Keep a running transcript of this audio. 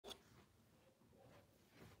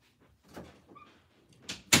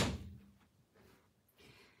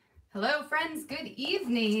Hello friends, good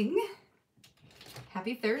evening.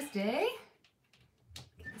 Happy Thursday.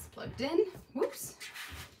 Get this plugged in. Whoops.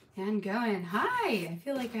 And going. Hi. I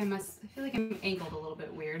feel like I'm angled a little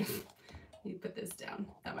bit weird. Let me put this down.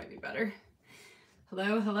 That might be better.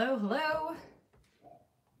 Hello, hello, hello.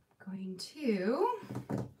 Going to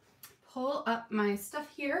pull up my stuff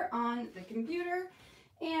here on the computer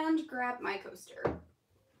and grab my coaster.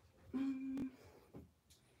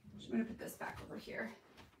 Just gonna put this back over here.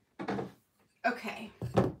 Okay,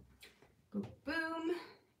 boom, boom,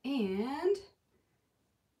 and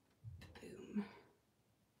boom.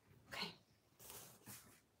 Okay.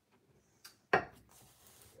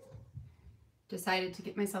 Decided to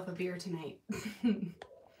get myself a beer tonight.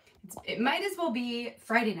 It might as well be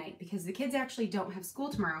Friday night because the kids actually don't have school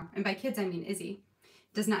tomorrow. And by kids, I mean Izzy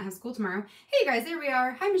does not have school tomorrow. Hey guys, there we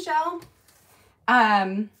are. Hi, Michelle.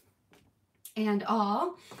 And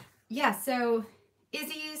all. Yeah, so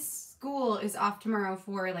Izzy's school is off tomorrow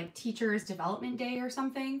for like Teachers Development Day or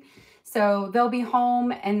something. So they'll be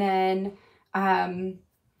home and then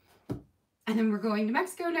we're going to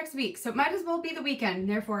Mexico next week. So it might as well be the weekend.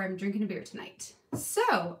 Therefore, I'm drinking a beer tonight.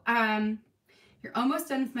 So, you're almost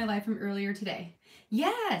done with my live from earlier today.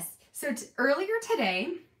 Yes. So earlier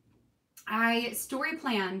today, I story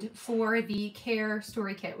planned for the Care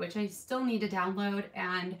Story Kit, which I still need to download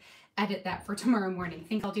and edit that for tomorrow morning. I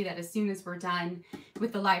think I'll do that as soon as we're done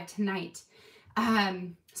with the live tonight.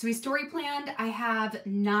 So we story planned. I have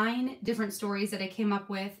 9 different stories that I came up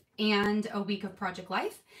with and a week of Project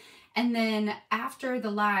Life. And then after the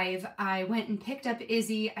live, I went and picked up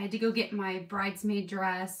Izzy. I had to go get my bridesmaid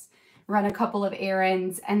dress, run a couple of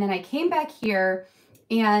errands, and then I came back here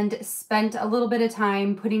and spent a little bit of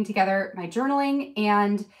time putting together my journaling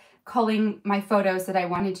and culling my photos that I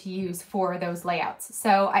wanted to use for those layouts.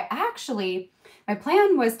 So my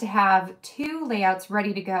plan was to have 2 layouts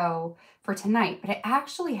ready to go for tonight, but I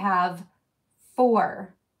actually have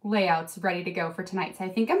 4 layouts ready to go for tonight. So I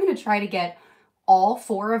think I'm going to try to get all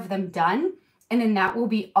 4 of them done. And then that will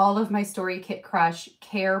be all of my Story Kit Crush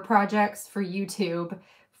care projects for YouTube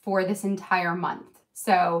for this entire month.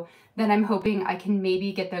 So then I'm hoping I can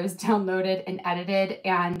maybe get those downloaded and edited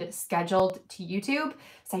and scheduled to YouTube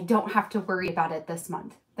so I don't have to worry about it this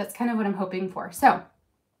month. That's kind of what I'm hoping for. So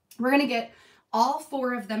we're going to get all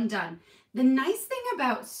 4 of them done. The nice thing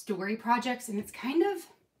about story projects, and it's kind of,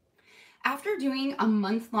 after doing a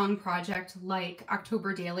month-long project like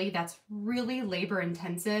October Daily, that's really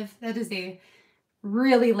labor-intensive. That is a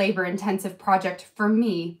really labor-intensive project for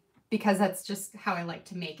me, because that's just how I like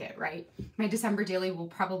to make it, right? My December daily will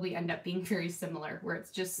probably end up being very similar, where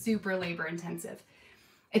it's just super labor intensive.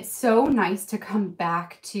 It's so nice to come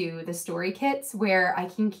back to the story kits where I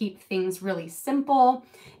can keep things really simple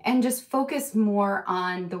and just focus more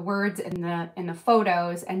on the words and the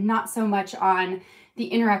photos and not so much on the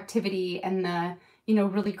interactivity and the,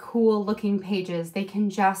 really cool looking pages. They can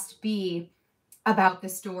just be about the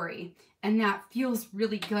story, and that feels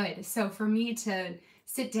really good. So for me to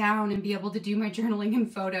sit down and be able to do my journaling and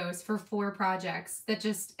photos for 4 projects,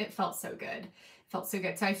 it felt so good. It felt so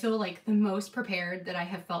good. So I feel like the most prepared that I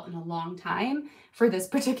have felt in a long time for this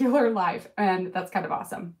particular live, and that's kind of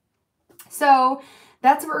awesome. So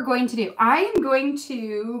that's what we're going to do. I am going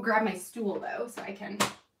to grab my stool though, so I can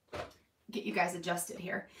get you guys adjusted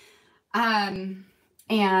here. And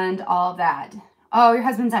all that. Oh, your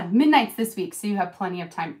husband's on midnights this week, so you have plenty of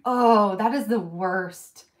time. Oh, that is the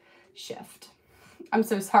worst shift. I'm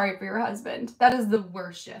so sorry for your husband. That is the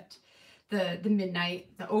worst shift. The midnight,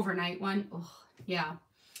 the overnight one. Oh, yeah.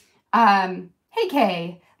 Hey,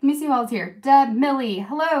 Kay. Let me see who else here. Deb, Millie.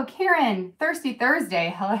 Hello, Karen. Thirsty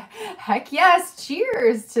Thursday. Hello. Heck yes.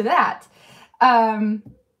 Cheers to that. And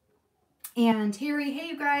Terry, hey,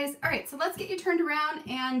 you guys. All right, so let's get you turned around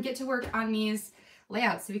and get to work on these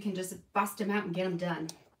layouts so we can just bust them out and get them done.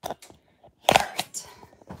 All right.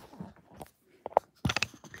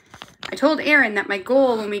 I told Aaron that my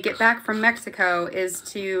goal when we get back from Mexico is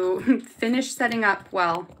to finish setting up,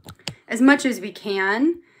 well, as much as we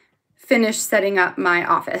can, finish setting up my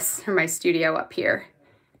office or my studio up here.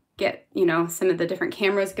 Get, some of the different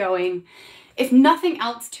cameras going. If nothing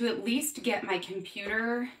else, to at least get my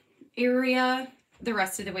computer area the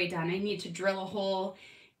rest of the way done. I need to drill a hole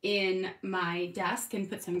in my desk and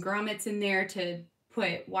put some grommets in there to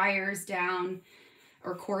put wires down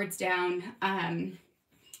or cords down.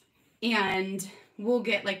 And we'll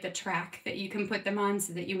get like the track that you can put them on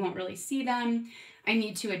so that you won't really see them. I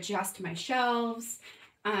need to adjust my shelves.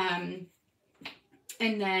 And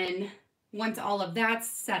then once all of that's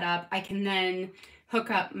set up, I can then hook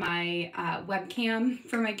up my webcam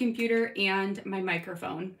for my computer and my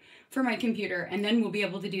microphone for my computer, and then we'll be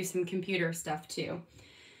able to do some computer stuff too.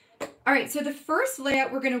 All right, so the first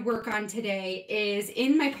layout we're going to work on today is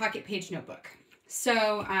in my Pocket Page notebook.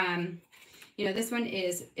 So, you know, this one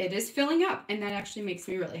it is filling up, and that actually makes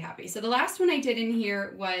me really happy. So the last one I did in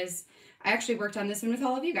here was, I actually worked on this one with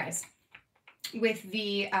all of you guys with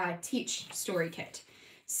the Teach Story Kit.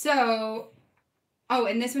 So, oh,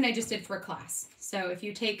 and this one I just did for a class. So if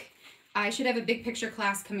you take, I should have a big picture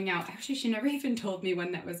class coming out. Actually, she never even told me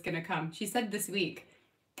when that was going to come. She said this week,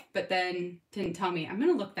 but then didn't tell me. I'm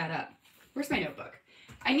going to look that up. Where's my notebook?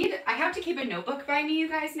 I have to keep a notebook by me, you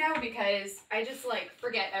guys, now, because I just like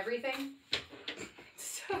forget everything.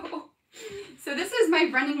 So this is my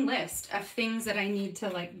running list of things that I need to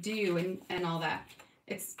like do and all that.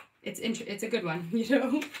 It's a good one, you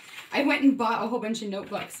know. I went and bought a whole bunch of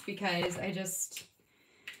notebooks because I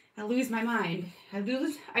lose my mind. I'd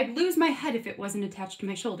lose my head if it wasn't attached to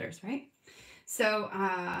my shoulders, right? So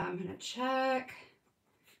I'm gonna check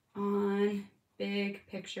on big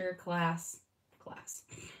picture class.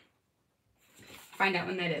 Find out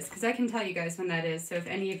when that is, because I can tell you guys when that is. So if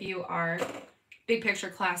any of you are big picture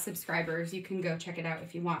class subscribers, you can go check it out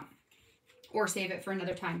if you want, or save it for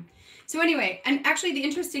another time. So anyway, and actually the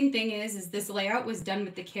interesting thing is this layout was done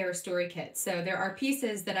with the Care Story Kit. So there are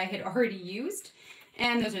pieces that I had already used,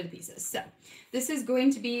 and those are the pieces. So this is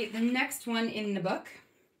going to be the next one in the book.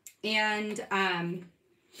 And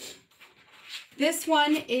this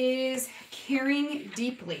one is caring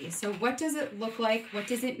deeply. So what does it look like? What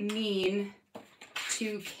does it mean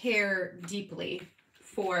to care deeply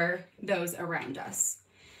for those around us?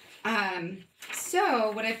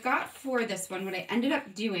 So what I've got for this one, what I ended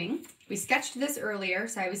up doing, we sketched this earlier.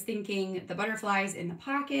 So I was thinking the butterflies in the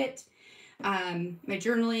pocket, my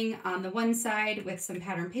journaling on the one side with some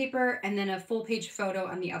pattern paper, and then a full page photo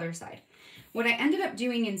on the other side. What I ended up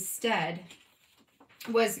doing instead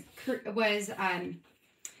was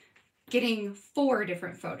getting 4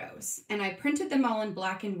 different photos, and I printed them all in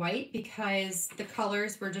black and white because the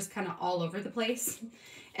colors were just kind of all over the place,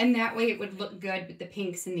 and that way it would look good with the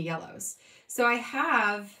pinks and the yellows. So I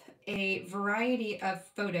have a variety of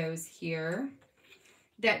photos here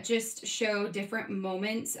that just show different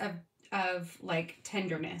moments of like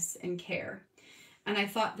tenderness and care. And I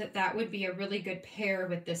thought that that would be a really good pair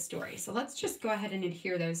with this story. So let's just go ahead and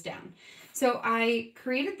adhere those down. So I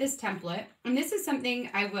created this template, and this is something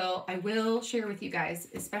I will share with you guys,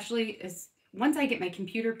 especially as once I get my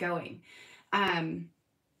computer going.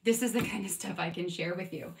 This is the kind of stuff I can share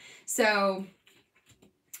with you. So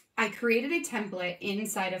I created a template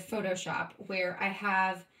inside of Photoshop where I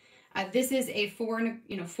have this is a 4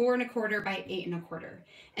 1/4 by 8 1/4.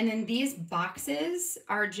 And then these boxes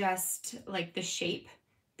are just like the shape,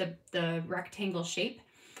 the rectangle shape.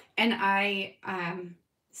 And I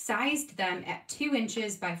sized them at 2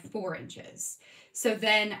 inches by 4 inches. So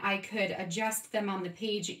then I could adjust them on the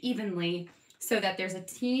page evenly so that there's a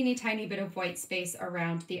teeny tiny bit of white space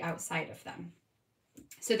around the outside of them.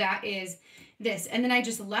 So that is this. And then I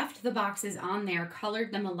just left the boxes on there,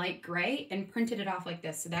 colored them a light gray, and printed it off like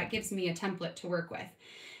this. So that gives me a template to work with.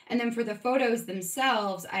 And then for the photos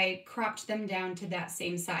themselves, I cropped them down to that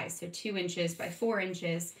same size. So 2 inches by 4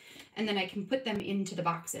 inches. And then I can put them into the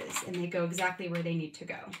boxes and they go exactly where they need to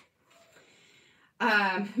go.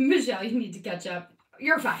 Michelle, you need to catch up.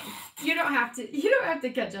 You're fine. You don't have to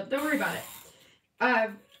catch up. Don't worry about it.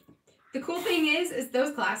 The cool thing is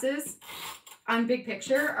those classes on Big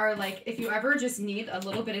Picture are like, if you ever just need a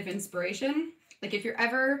little bit of inspiration, like if you're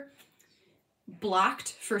ever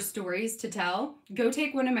blocked for stories to tell, go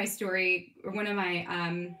take one of my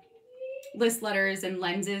list letters and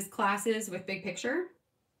lenses classes with Big Picture,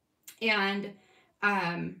 and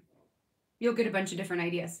you'll get a bunch of different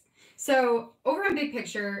ideas. So over on Big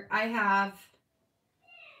Picture, I have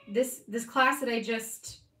this class that I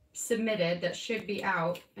just submitted that should be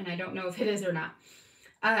out, and I don't know if it is or not.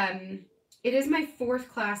 It is my 4th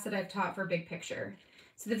class that I've taught for Big Picture.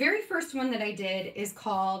 So the very first one that I did is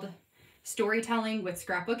called Storytelling with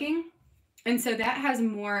Scrapbooking. And so that has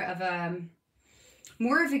more of a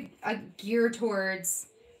gear towards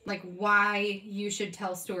like why you should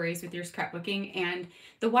tell stories with your scrapbooking, and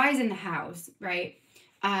the whys and the hows, right?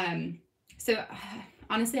 So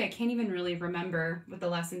honestly, I can't even really remember what the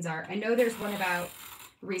lessons are. I know there's one about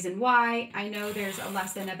reason why. I know there's a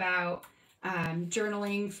lesson about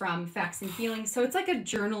journaling from facts and feelings. So it's like a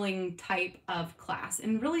journaling type of class.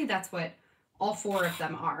 And really that's what all 4 of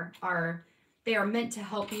them are. They are meant to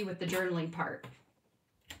help you with the journaling part.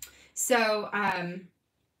 So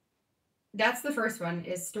that's the first one,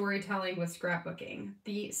 is storytelling with scrapbooking.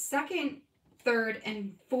 The second third,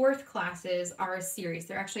 and fourth classes are a series.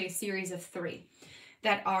 They're actually a series of 3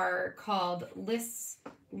 that are called Lists,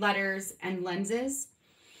 Letters, and Lenses.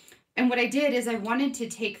 And what I did is I wanted to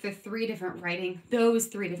take those 3 different writing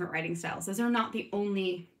styles. Those are not the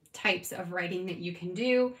only types of writing that you can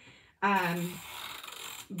do,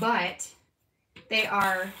 but they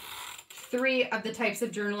are 3 of the types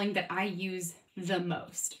of journaling that I use the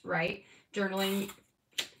most, right? Journaling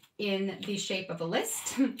in the shape of a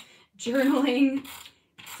list, journaling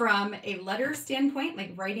from a letter standpoint,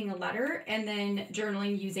 like writing a letter, and then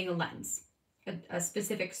journaling using a lens, a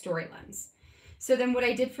specific story lens. So then what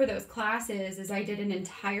I did for those classes is I did an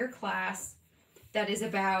entire class that is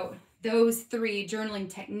about those 3 journaling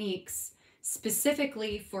techniques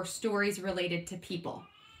specifically for stories related to people.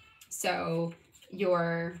 So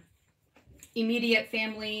your immediate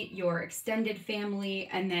family, your extended family,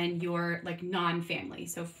 and then your like non-family.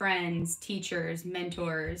 So friends, teachers,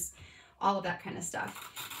 mentors, all of that kind of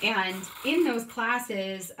stuff. And in those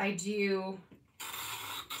classes, I do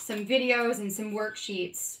some videos and some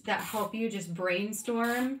worksheets that help you just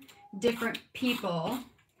brainstorm different people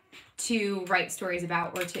to write stories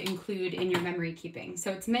about or to include in your memory keeping.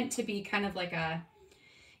 So it's meant to be kind of like a,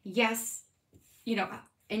 yes, you know,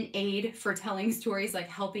 an aid for telling stories, like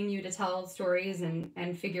helping you to tell stories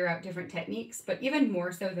and figure out different techniques, but even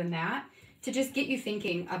more so than that, to just get you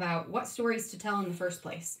thinking about what stories to tell in the first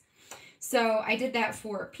place. So I did that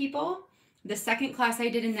for people. The second class I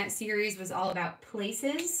did in that series was all about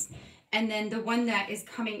places. And then the one that is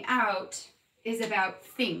coming out is about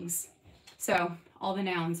things. So all the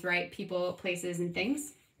nouns, right? People, places, and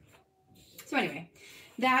things. So anyway,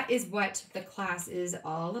 that is what the class is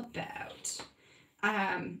all about.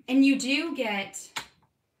 And you do get,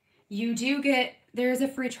 there's a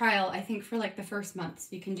free trial, I think, for like the first month.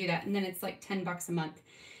 So you can do that. And then it's like $10 a month.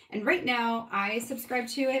 And right now I subscribe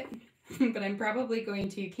to it, but I'm probably going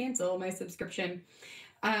to cancel my subscription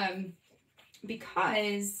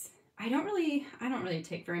because I don't really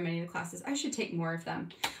take very many of the classes. I should take more of them.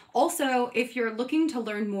 Also, if you're looking to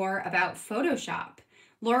learn more about Photoshop,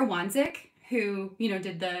 Laura Wanzik, who, you know,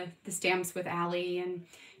 did the stamps with Allie, and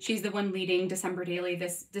she's the one leading December Daily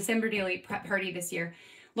prep party this year.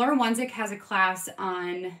 Laura Wanzik has a class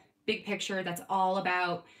on big picture that's all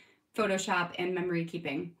about Photoshop and memory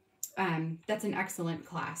keeping. That's an excellent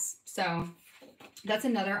class. So that's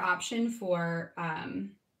another option for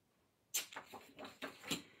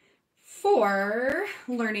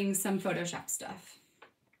learning some Photoshop stuff.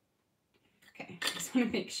 Okay, I just want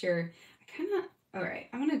to make sure. All right,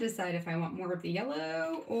 I want to decide if I want more of the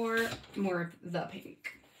yellow or more of the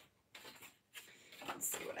pink. Let's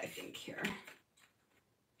see what I think here.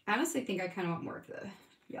 I honestly think I kind of want more of the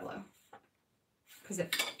yellow because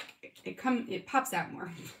it pops out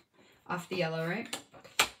more off the yellow, right?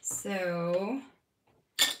 So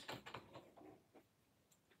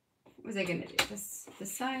what was I gonna do? This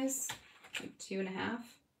size, like 2.5.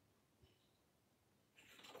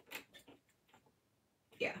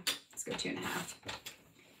 Yeah, let's go 2.5.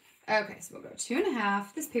 Okay, so we'll go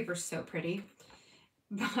 2.5. This paper's so pretty.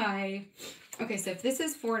 Okay, so if this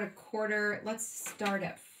is 4 1/4, let's start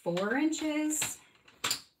at 4 inches.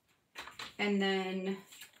 And then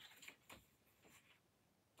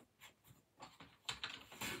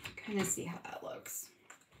kind of see how that looks.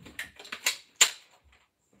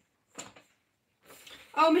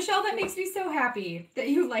 Oh, Michelle, that makes me so happy that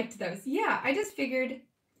you liked those. Yeah, I just figured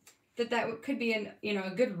that could be a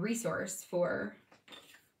good resource for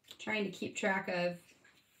trying to keep track of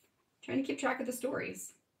the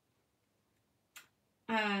stories.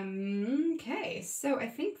 Okay, so I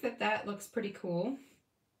think that looks pretty cool.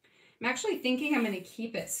 I'm actually thinking I'm going to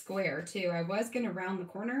keep it square too. I was going to round the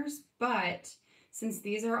corners, but since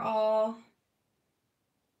these are all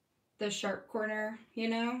the sharp corner, you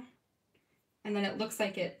know, and then it looks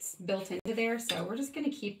like it's built into there, so we're just going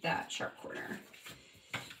to keep that sharp corner.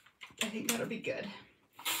 I think that'll be good.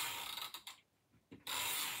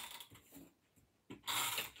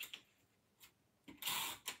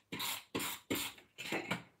 Okay.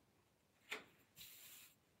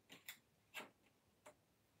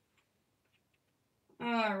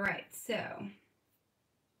 All right, so.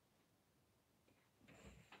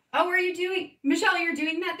 Oh, are you doing, Michelle, you're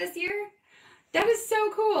doing that this year? That is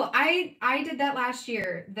so cool. I did that last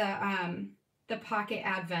year, the Pocket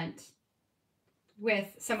Advent with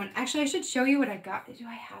someone. Actually, I should show you what I got. Do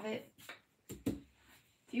I have it?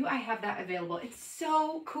 Do I have that available? It's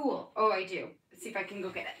so cool. Oh, I do. Let's see if I can go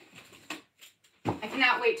get it. I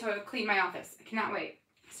cannot wait to clean my office. I cannot wait.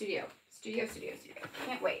 Studio.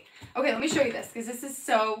 Can't wait. Okay, let me show you this because this is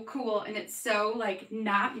so cool and it's so like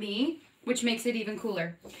not me. which makes it even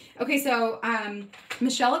cooler. Okay, so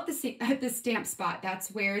Michelle at the Stamp Spot,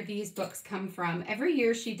 that's where these books come from. Every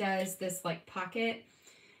year she does this like pocket,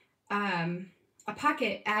 a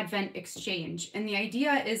pocket advent exchange. And the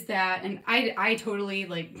idea is that, and I totally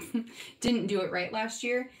like didn't do it right last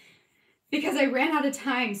year because I ran out of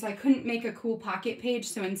time, so I couldn't make a cool pocket page.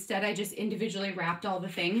 So instead I just individually wrapped all the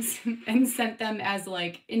things and sent them as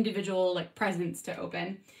like individual like presents to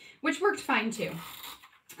open, which worked fine too.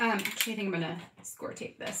 Actually, I think I'm gonna score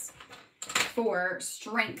tape this for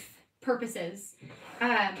strength purposes.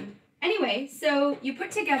 Anyway, so you put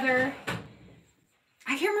together,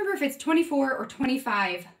 I can't remember if it's 24 or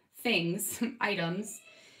 25 things, items,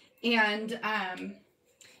 and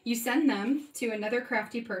you send them to another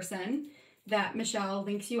crafty person that Michelle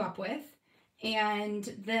links you up with,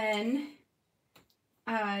 and then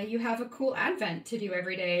you have a cool advent to do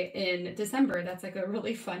every day in December. That's like a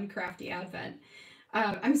really fun crafty advent.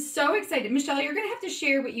 I'm so excited. Michelle, you're going to have to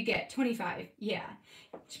share what you get. 25. Yeah.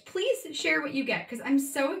 Please share what you get because I'm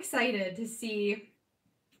so excited to see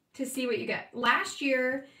what you get. Last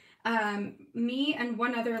year, me and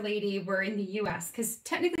one other lady were in the US because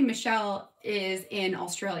technically Michelle is in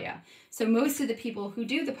Australia. So most of the people who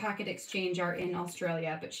do the pocket exchange are in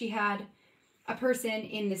Australia, but she had a person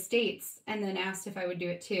in the States and then asked if I would do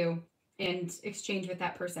it too and exchange with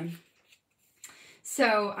that person.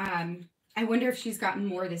 So, I wonder if she's gotten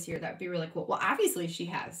more this year. That would be really cool. Well, obviously she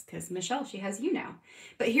has, because Michelle, she has you now.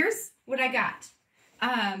 But here's what I got.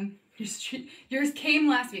 Yours came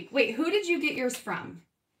last week. Wait, who did you get yours from?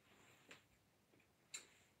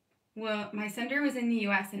 Well, my sender was in the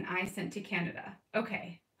US and I sent to Canada.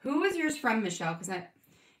 Okay. Who was yours from, Michelle? Because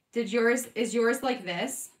is yours like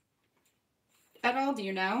this at all? Do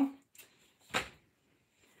you know?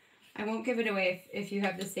 I won't give it away if you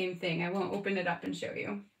have the same thing. I won't open it up and show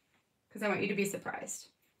you. Because I want you to be surprised.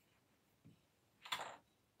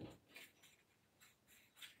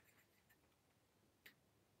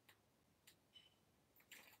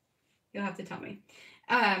 You'll have to tell me.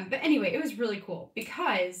 But anyway, it was really cool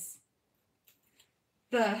because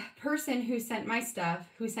the person who sent me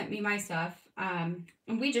my stuff, and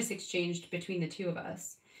we just exchanged between the two of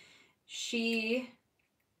us.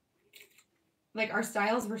 Like our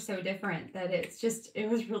styles were so different that it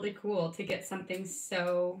was really cool to get something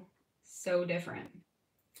so different.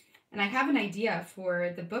 And I have an idea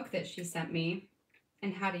for the book that she sent me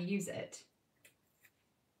and how to use it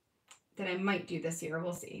that I might do this year.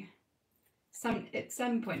 We'll see. At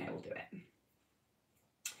some point I will do it.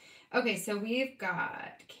 Okay, so we've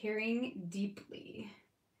got Caring Deeply.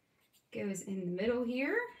 Goes in the middle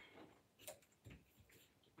here.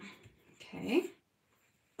 Okay.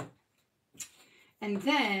 And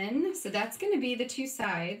then, so that's going to be the two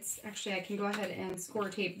sides. Actually, I can go ahead and score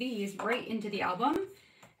tape these right into the album.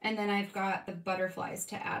 And then I've got the butterflies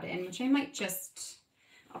to add in, which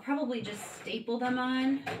I'll probably just staple them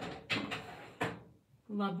on.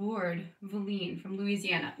 Laborde Valine from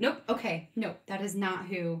Louisiana. Nope. Okay. Nope. That is not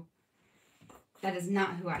who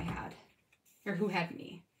I had, or who had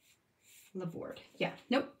me. Laborde. Yeah.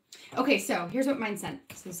 Nope. Okay. So here's what mine sent.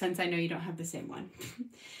 So since I know you don't have the same one.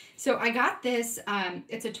 So I got this,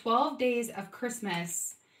 it's a 12 Days of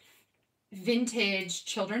Christmas vintage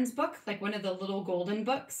children's book, like one of the little golden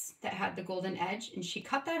books that had the golden edge, and she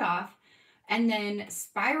cut that off and then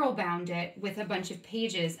spiral bound it with a bunch of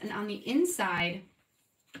pages, and on the inside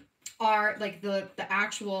are like the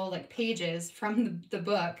actual like pages from the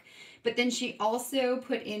book, but then she also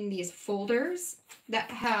put in these folders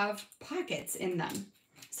that have pockets in them.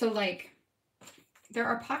 So like there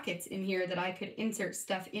are pockets in here that I could insert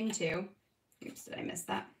stuff into. Oops, did I miss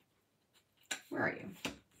that? Where are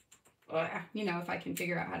you? Oh, you know, if I can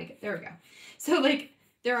figure out how to get, there we go. So like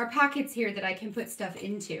there are pockets here that I can put stuff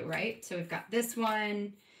into, right? So we've got this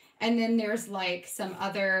one, and then there's like some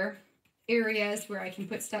other areas where I can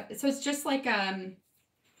put stuff. So it's just like, what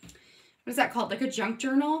is that called? Like a junk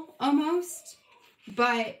journal almost,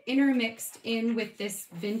 but intermixed in with this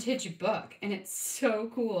vintage book. And it's so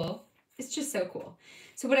cool. It's just so cool.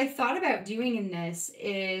 So what I thought about doing in this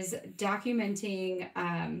is documenting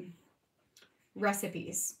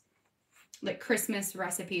recipes, like Christmas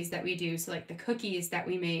recipes that we do. So like the cookies that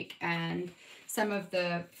we make and some of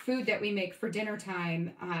the food that we make for dinner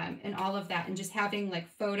time, and all of that, and just having like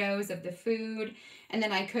photos of the food. And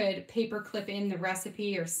then I could paper clip in the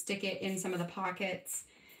recipe or stick it in some of the pockets.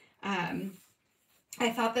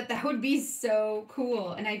 I thought that would be so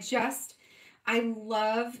cool. And I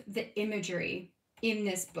love the imagery in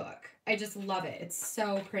this book. I just love it. It's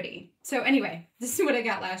so pretty. So anyway, this is what I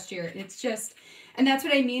got last year. It's just, and that's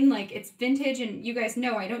what I mean. Like, it's vintage, and you guys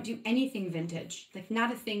know I don't do anything vintage, like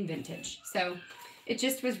not a thing vintage. So it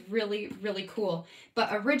just was really, really cool. But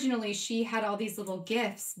originally she had all these little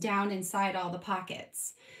gifts down inside all the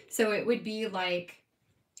pockets. So it would be like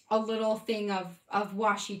a little thing of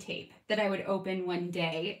washi tape that I would open one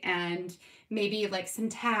day, and maybe like some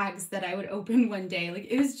tags that I would open one day. Like,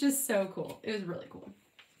 it was just so cool. It was really cool.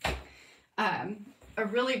 A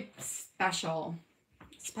really special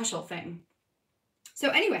thing. So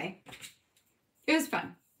anyway, it was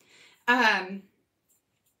fun.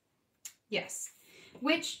 Yes,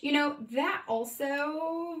 which, you know, that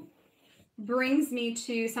also brings me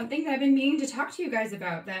to something that I've been meaning to talk to you guys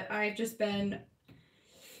about, that I've just been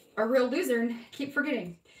a real loser and keep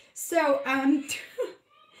forgetting. So,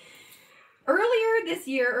 earlier this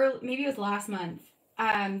year, or maybe it was last month,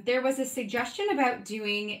 there was a suggestion about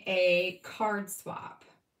doing a card swap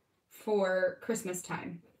for Christmas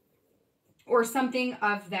time or something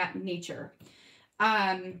of that nature.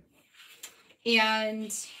 And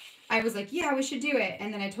I was like, yeah, we should do it.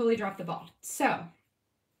 And then I totally dropped the ball. So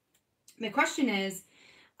my question is,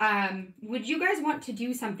 would you guys want to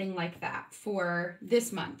do something like that for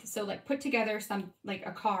this month? So like put together some, like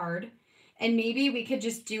a card, and maybe we could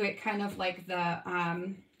just do it kind of like the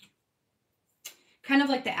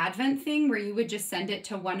Advent thing, where you would just send it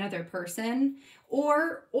to one other person,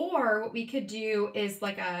 or what we could do is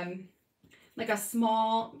like a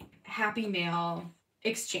small Happy Mail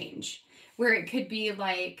exchange, where it could be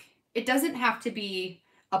like, it doesn't have to be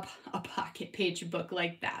a pocket page book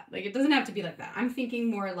like that. Like, it doesn't have to be like that. I'm thinking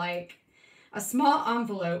more like a small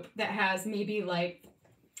envelope that has maybe like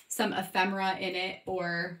some ephemera in it,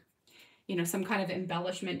 or, you know, some kind of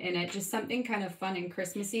embellishment in it, just something kind of fun and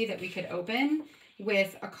Christmassy that we could open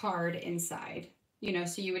with a card inside, you know.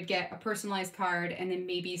 So you would get a personalized card and then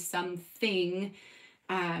maybe something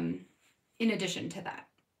in addition to that,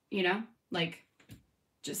 you know, like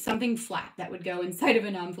just something flat that would go inside of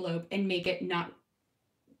an envelope and make it not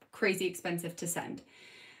crazy expensive to send.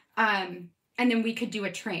 And then we could do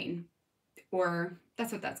a train, or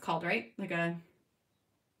that's what that's called, right? Like a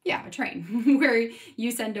train where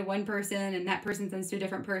you send to one person and that person sends to a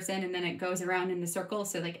different person, and then it goes around in the circle.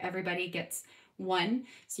 So like everybody gets one.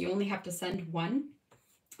 So you only have to send one.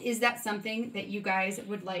 Is that something that you guys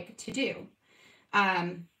would like to do?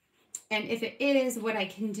 And if it is, what I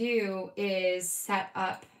can do is set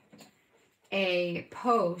up a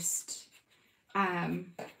post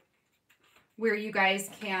where you guys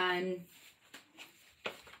can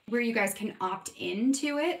opt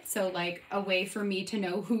into it. So like a way for me to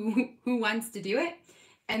know who wants to do it.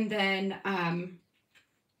 And then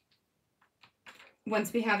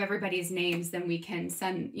once we have everybody's names, then we can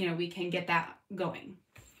send, you know, we can get that going.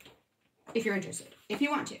 If you're interested, if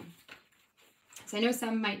you want to. So I know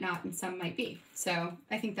some might not and some might be. So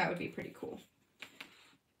I think that would be pretty cool.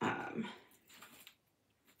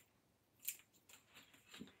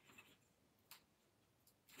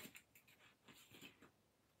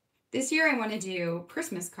 This year I want to do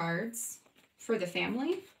Christmas cards for the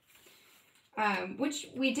family, which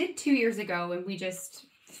we did 2 years ago and we just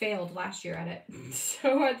failed last year at it.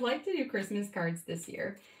 So I'd like to do Christmas cards this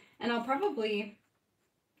year, and I'll probably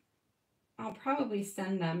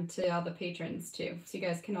send them to all the patrons too, so you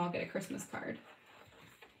guys can all get a Christmas card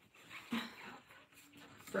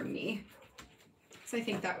from me. So I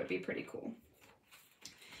think that would be pretty cool.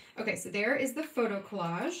 Okay, so there is the photo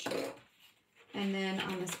collage. And then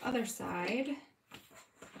on this other side,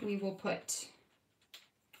 we will put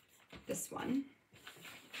this one.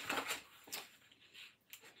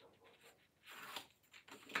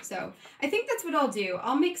 So I think that's what I'll do.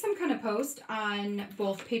 I'll make some kind of post on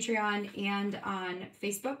both Patreon and on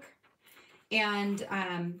Facebook, and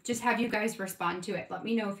just have you guys respond to it. Let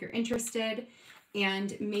me know if you're interested,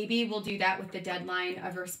 and maybe we'll do that with the deadline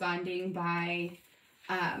of responding by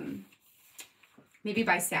maybe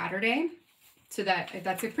by Saturday. So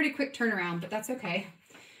that's a pretty quick turnaround, but that's okay.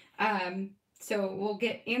 So we'll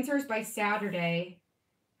get answers by Saturday,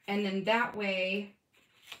 and then that way,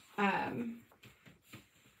 I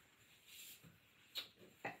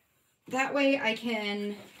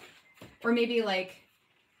can, or maybe like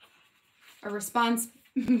a response,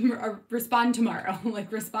 respond tomorrow,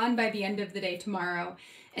 like respond by the end of the day tomorrow.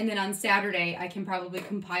 And then on Saturday, I can probably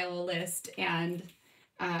compile a list, and,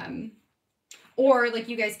 or like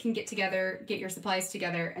you guys can get together, get your supplies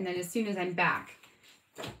together, and then as soon as I'm back,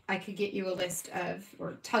 I could get you a list of,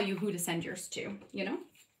 or tell you who to send yours to, you know?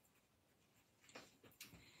 I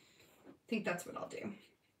think that's what I'll do.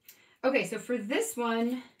 Okay, so for this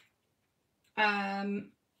one,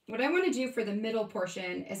 what I want to do for the middle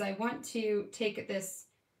portion is I want to take this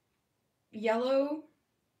yellow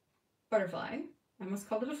butterfly. I almost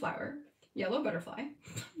called it a flower. Yellow butterfly.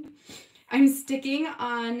 I'm sticking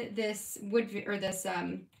on this wood, or this,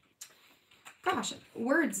 gosh,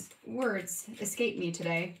 words escape me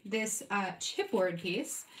today. This chipboard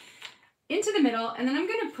piece into the middle, and then I'm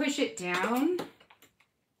going to push it down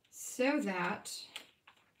so that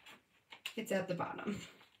it's at the bottom.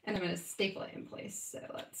 And I'm going to staple it in place. So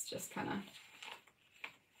let's just kind of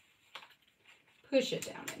push it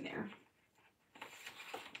down in there.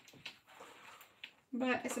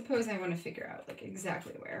 But I suppose I want to figure out like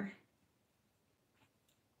exactly where.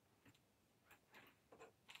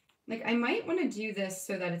 Like I might want to do this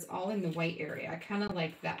so that it's all in the white area. I kind of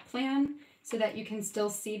like that plan so that you can still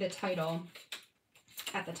see the title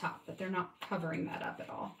at the top, but they're not covering that up at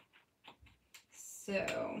all.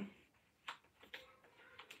 So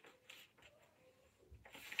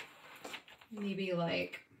maybe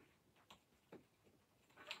like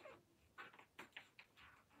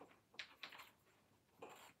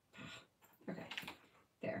okay,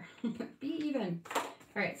 there. Be even. All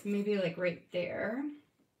right, so maybe like right there.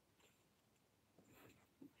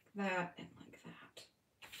 Like that and like that.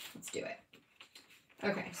 Let's do it.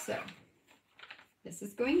 Okay, so this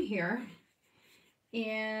is going here.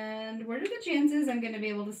 And what are the chances I'm going to be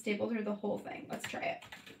able to staple through the whole thing? Let's try it.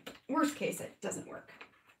 Worst case, it doesn't work.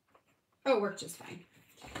 Oh, it worked just fine.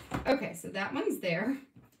 Okay, so that one's there.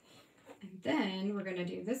 And then we're going to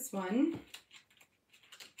do this one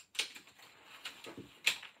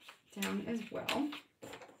down as well.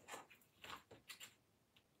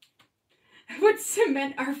 I would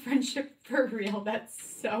cement our friendship for real.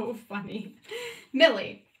 That's so funny.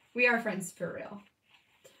 Millie, we are friends for real.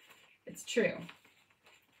 It's true.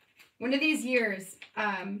 One of these years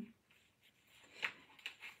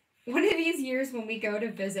when we go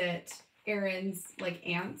to visit Aaron's like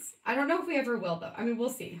aunts, I don't know if we ever will though. I mean, we'll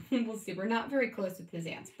see. We'll see. We're not very close with his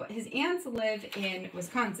aunts, but his aunts live in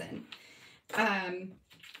Wisconsin.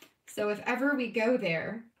 So if ever we go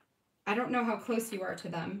there, I don't know how close you are to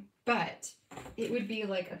them, but it would be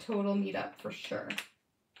like a total meetup for sure.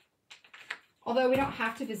 Although we don't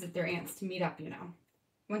have to visit their aunts to meet up, you know.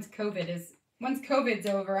 Once COVID's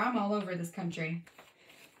over, I'm all over this country.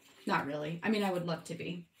 Not really. I mean, I would love to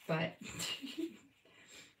be, but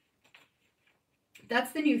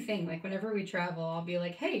that's the new thing. Like whenever we travel, I'll be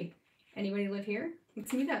like, hey, anybody live here?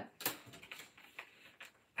 Let's meet up.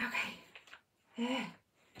 Okay.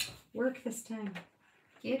 Work this time.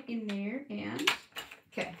 Get in there and,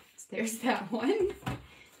 okay, so there's that one.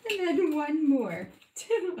 And then one more.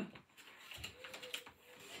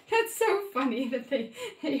 That's so funny that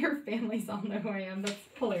your families all know who I am. That's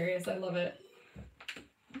hilarious. I love it.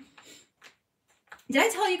 Did I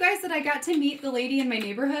tell you guys that I got to meet the lady in my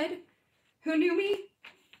neighborhood who knew me?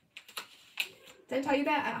 Did I tell you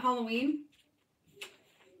that at Halloween?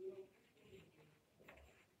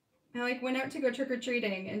 I like went out to go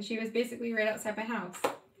trick-or-treating and she was basically right outside my house,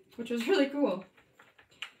 which was really cool.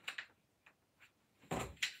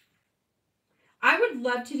 I would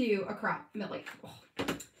love to do a crop, Millie.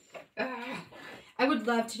 I would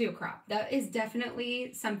love to do a crop. That is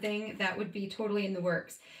definitely something that would be totally in the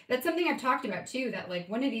works. That's something I've talked about too, that like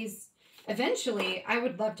one of these, eventually I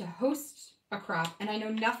would love to host a crop and I know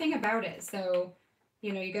nothing about it. So,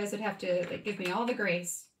 you know, you guys would have to like give me all the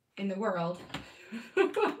grace in the world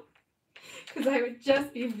because I would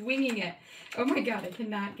just be winging it. Oh my God, I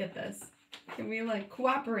cannot get this. Can we like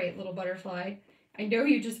cooperate, little butterfly? I know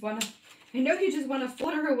you just want to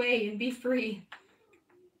flutter away and be free.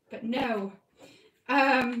 But no.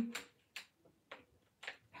 Okay.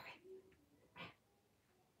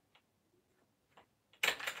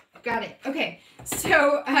 Got it. Okay.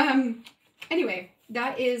 So, anyway,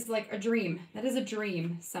 that is like a dream. That is a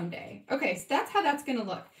dream someday. Okay. So that's how that's going to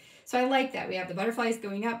look. So I like that. We have the butterflies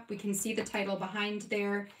going up. We can see the title behind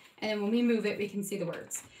there. And then when we move it, we can see the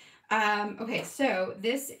words. Okay. So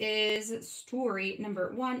this is story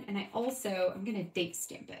number 1. And I'm going to date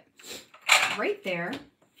stamp it right there.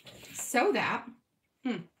 So that,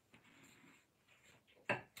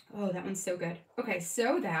 oh, that one's so good. Okay,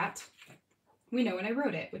 so that we know when I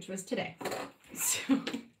wrote it, which was today. So,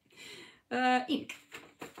 ink.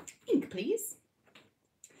 Ink, please.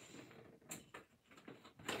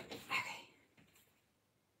 Okay.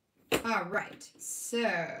 All right, so,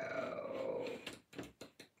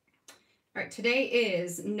 all right, today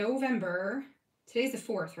is November, today's the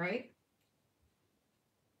 4th, right?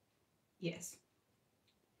 Yes.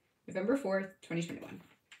 November 4th, 2021.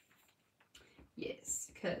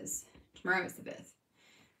 Yes, because tomorrow is the 5th.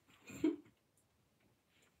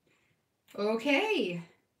 Okay,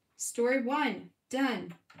 story 1,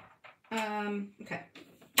 done. Okay.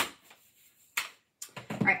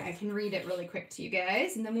 All right, I can read it really quick to you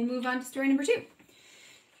guys, and then we'll move on to story number 2.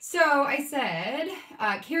 So I said,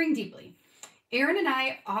 caring deeply. Erin and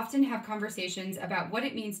I often have conversations about what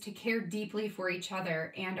it means to care deeply for each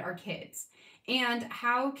other and our kids, and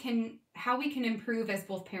how we can improve as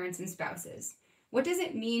both parents and spouses. What does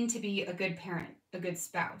it mean to be a good parent, a good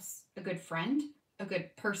spouse, a good friend, a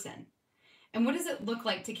good person? And what does it look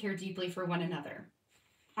like to care deeply for one another?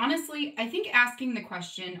 Honestly, I think asking the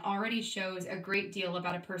question already shows a great deal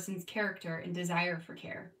about a person's character and desire for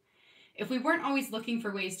care. If we weren't always looking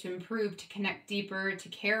for ways to improve, to connect deeper, to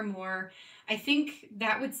care more, I think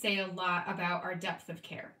that would say a lot about our depth of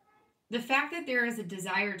care. The fact that there is a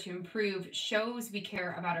desire to improve shows we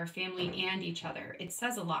care about our family and each other. It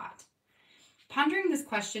says a lot. Pondering this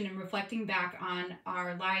question and reflecting back on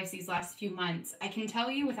our lives these last few months, I can tell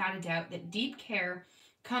you without a doubt that deep care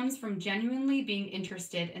comes from genuinely being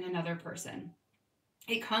interested in another person.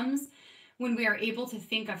 It comes when we are able to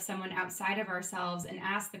think of someone outside of ourselves and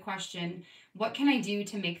ask the question, what can I do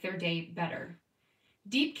to make their day better?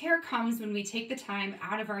 Deep care comes when we take the time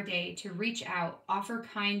out of our day to reach out, offer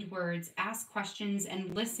kind words, ask questions,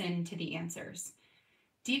 and listen to the answers.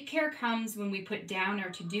 Deep care comes when we put down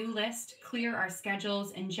our to-do list, clear our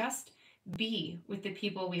schedules, and just be with the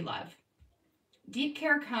people we love. Deep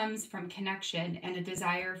care comes from connection and a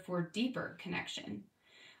desire for deeper connection.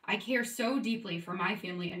 I care so deeply for my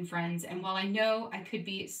family and friends, and while I know I could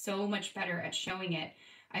be so much better at showing it,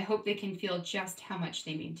 I hope they can feel just how much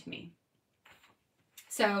they mean to me.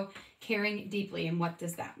 So, caring deeply, and what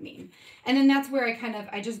does that mean? And then that's where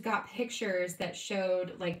I just got pictures that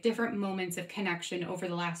showed like different moments of connection over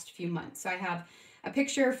the last few months. So I have a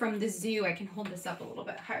picture from the zoo. I can hold this up a little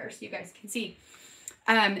bit higher so you guys can see.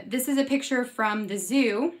 This is a picture from the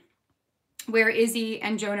zoo where Izzy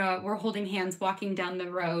and Jonah were holding hands walking down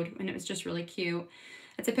the road, and it was just really cute.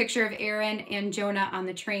 It's a picture of Aaron and Jonah on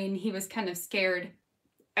the train. He was kind of scared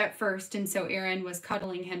at first, and so Aaron was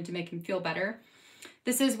cuddling him to make him feel better.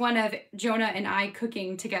 This is one of Jonah and I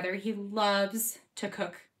cooking together. He loves to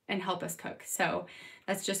cook and help us cook, so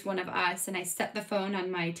that's just one of us. And I set the phone on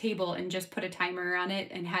my table and just put a timer on it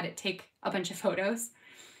and had it take a bunch of photos.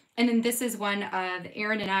 And then this is one of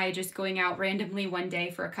Aaron and I just going out randomly one day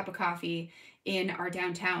for a cup of coffee in our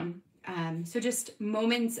downtown. So just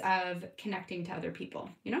moments of connecting to other people,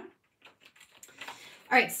 you know?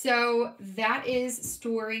 All right, so that is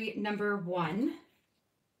story number 1.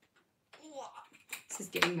 This is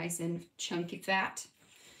getting nice and chunky fat.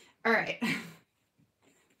 All right,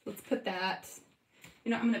 let's put that,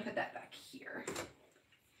 I'm gonna put that back here.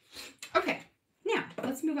 Okay, now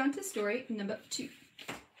let's move on to story number 2.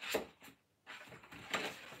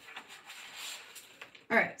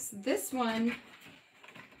 All right, so this one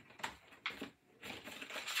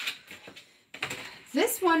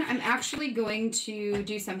I'm actually going to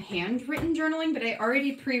do some handwritten journaling, but I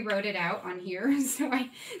already pre-wrote it out on here, so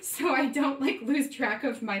I don't like lose track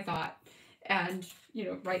of my thought and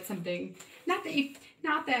write something. Not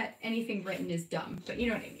that anything written is dumb, but you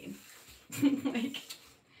know what I mean. Like,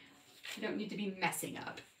 you don't need to be messing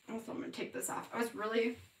up. Also, I'm gonna take this off. I was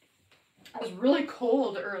really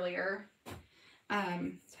cold earlier. So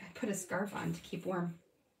I put a scarf on to keep warm.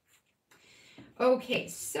 Okay,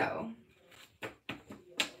 so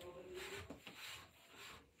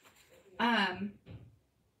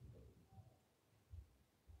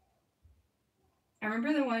I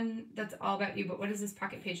remember the one that's all about you, but what is this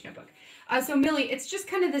pocket page notebook? So Millie, it's just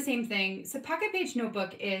kind of the same thing. So pocket page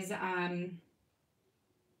notebook is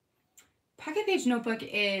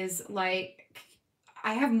like,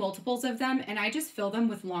 I have multiples of them and I just fill them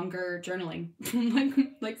with longer journaling,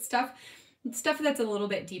 like stuff that's a little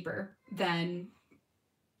bit deeper than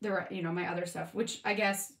my other stuff, which I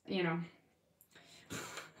guess,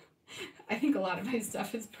 I think a lot of my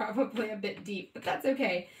stuff is probably a bit deep, but that's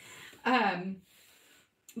okay.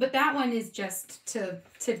 But that one is just to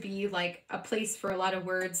be like a place for a lot of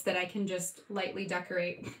words that I can just lightly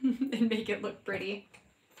decorate and make it look pretty.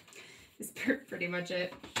 Is pretty much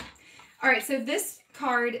it. All right, so this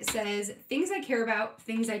card says things I care about,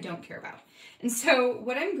 things I don't care about. And so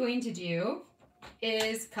what I'm going to do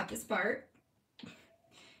is cut this part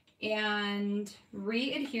and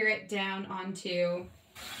re-adhere it down onto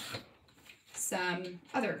some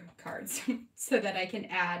other cards so that I can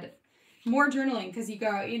add more journaling, because you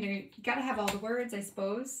gotta have all the words, I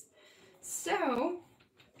suppose. So,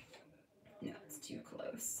 no, it's too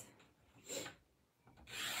close.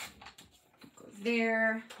 Go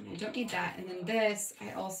there, and I don't need that. And then this,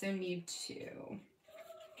 I also need to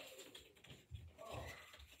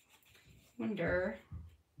wonder,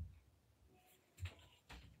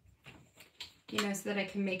 you know, so that I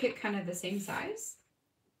can make it kind of the same size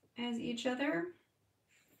as each other.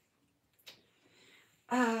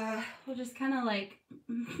 We'll just kind of like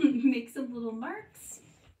make some little marks.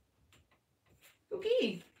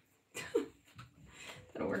 Okay.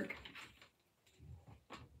 That'll work.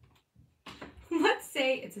 Let's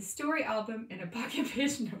say it's a story album in a pocket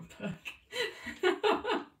page notebook.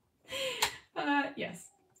 Yes,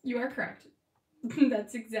 you are correct.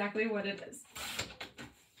 That's exactly what it is.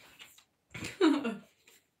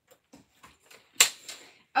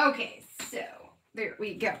 Okay, so there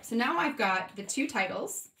we go. So now I've got the two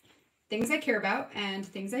titles, things I care about and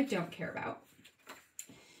things I don't care about.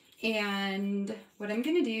 And what I'm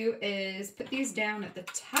going to do is put these down at the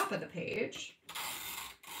top of the page.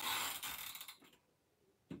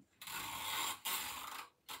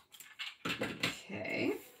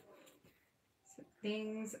 Okay. So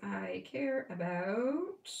things I care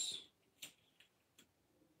about.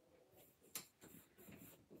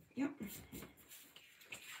 Yep.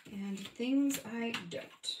 And things I don't.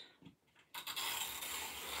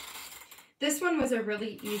 This one was a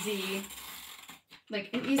really easy, like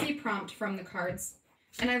an easy prompt from the cards.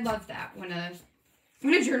 And I love that when a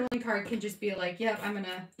journaling card can just be like, yep,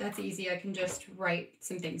 that's easy. I can just write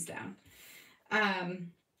some things down.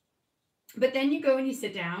 But then you go and you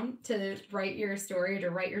sit down to write your story or to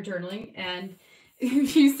write your journaling, and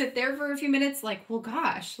you sit there for a few minutes like, well,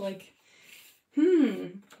 gosh, like,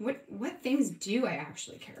 what things do I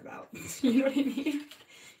actually care about? You know what I mean?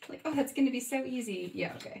 Like, oh, that's going to be so easy.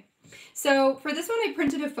 Yeah, okay. So for this one, I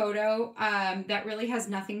printed a photo that really has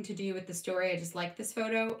nothing to do with the story. I just like this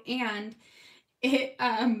photo. And it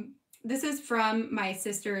this is from my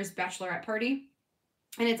sister's bachelorette party.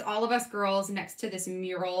 And it's all of us girls next to this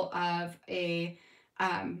mural of a,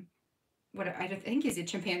 what I think is a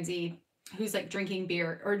chimpanzee who's like drinking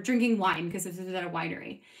beer or drinking wine because this is at a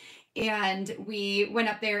winery. And we went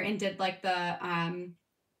up there and did like the,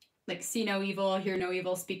 like see no evil, hear no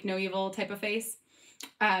evil, speak no evil type of face.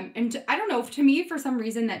 And I don't know, to me, for some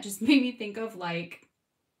reason, that just made me think of like,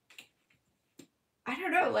 I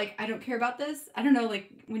don't know, like, I don't care about this. I don't know, like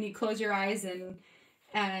when you close your eyes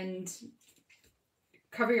and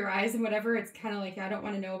cover your eyes and whatever, it's kind of like, I don't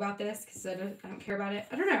want to know about this because I don't care about it.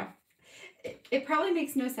 I don't know. It probably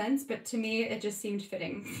makes no sense, but to me, it just seemed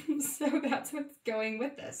fitting. So that's what's going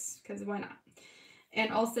with this, because why not?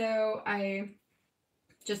 And also, I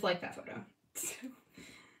just like that photo.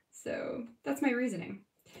 So that's my reasoning.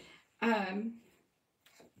 I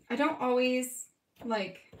don't always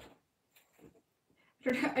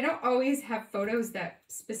have photos that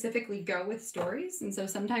specifically go with stories. And so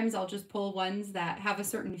sometimes I'll just pull ones that have a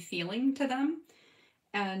certain feeling to them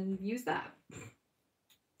and use that.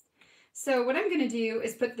 So what I'm going to do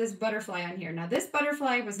is put this butterfly on here. Now this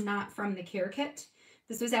butterfly was not from the Care Kit.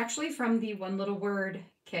 This was actually from the One Little Word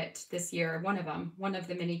kit this year. One of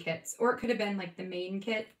the mini kits. Or it could have been like the main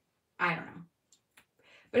kit. I don't know.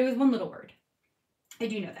 But it was One Little Word. I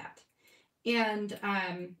do know that. And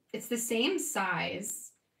it's the same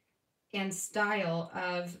size and style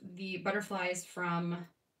of the butterflies from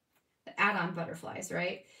the add-on butterflies,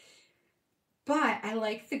 right? But I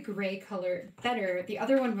like the gray color better. The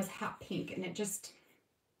other one was hot pink, and it just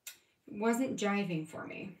wasn't jiving for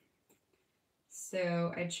me.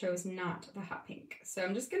 So I chose not the hot pink. So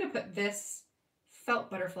I'm just going to put this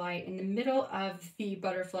felt butterfly in the middle of the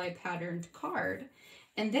butterfly patterned card.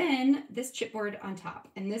 And then this chipboard on top.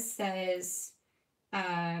 And this says,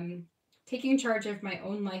 taking charge of my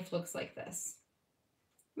own life looks like this.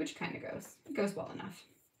 Which kind of goes well enough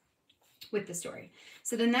with the story.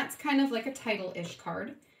 So then that's kind of like a title-ish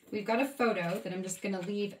card. We've got a photo that I'm just going to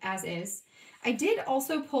leave as is. I did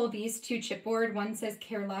also pull these two chipboard. One says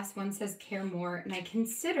care less, one says care more. And I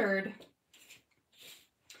considered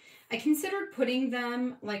putting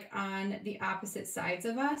them like on the opposite sides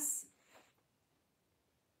of us.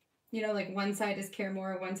 You know, like one side is care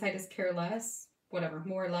more, one side is care less, whatever,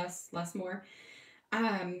 more, less, less, more.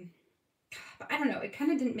 But I don't know, it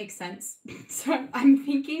kind of didn't make sense. So I'm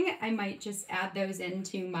thinking I might just add those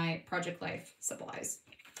into my Project Life supplies.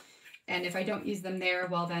 And if I don't use them there,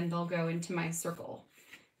 well, then they'll go into my circle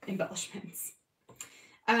embellishments.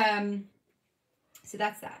 So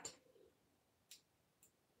that's that.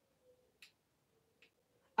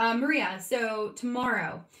 Maria, so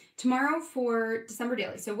tomorrow for December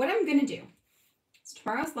Daily. So what I'm going to do is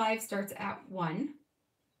tomorrow's live starts at 1.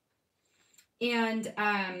 And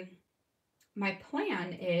my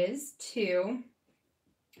plan is to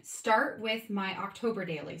start with my October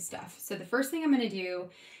daily stuff. So the first thing I'm going to do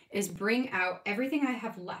is bring out everything I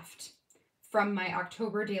have left from my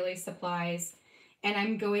October daily supplies, and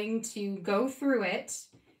I'm going to go through it,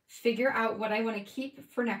 figure out what I want to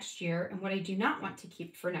keep for next year and what I do not want to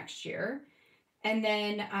keep for next year. And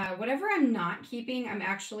then whatever I'm not keeping, I'm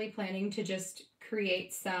actually planning to just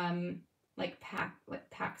create some like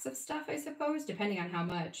packs of stuff, I suppose, depending on how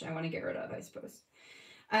much I want to get rid of, I suppose.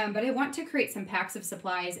 But I want to create some packs of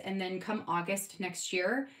supplies, and then come August next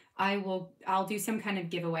year, I'll do some kind of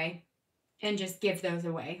giveaway and just give those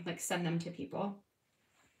away, like send them to people.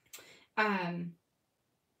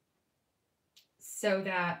 So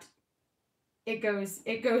that it goes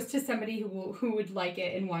to somebody who would like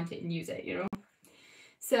it and want it and use it, you know?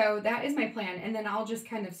 So that is my plan. And then I'll just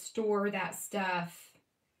kind of store that stuff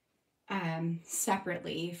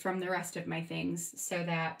separately from the rest of my things, so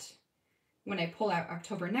that when I pull out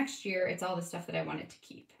October next year, it's all the stuff that I wanted to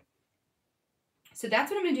keep. So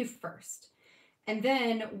that's what I'm going to do first. And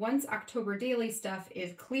then once October daily stuff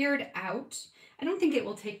is cleared out, I don't think it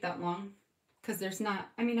will take that long, because there's not,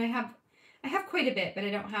 I mean, I have quite a bit, but I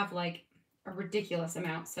don't have like a ridiculous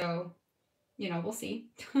amount. So, you know, we'll see.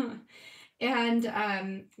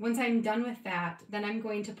 And once I'm done with that, then I'm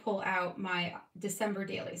going to pull out my December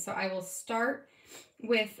daily. So I will start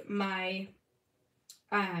with my,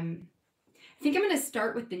 I think I'm going to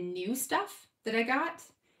start with the new stuff that I got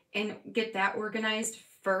and get that organized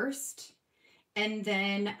first. And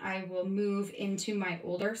then I will move into my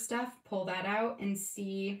older stuff, pull that out and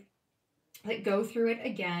see, like go through it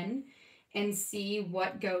again and see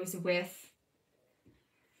what goes with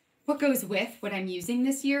what I'm using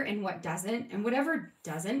this year and what doesn't. And whatever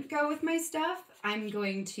doesn't go with my stuff, I'm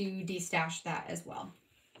going to destash that as well,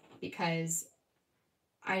 because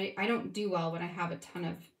I don't do well when I have a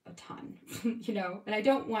ton, you know, and I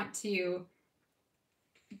don't want to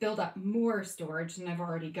build up more storage than I've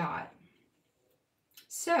already got.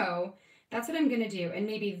 So that's what I'm going to do. And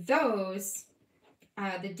maybe those,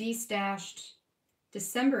 the destashed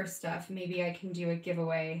December stuff, maybe I can do a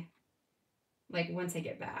giveaway like once I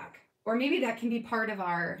get back. Or maybe that can be part of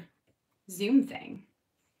our Zoom thing,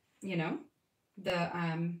 you know, the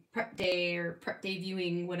prep day or prep day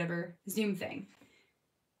viewing, whatever Zoom thing.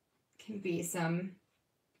 Can be some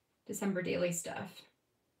December daily stuff.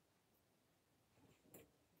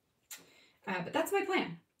 But that's my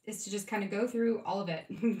plan, is to just kind of go through all of it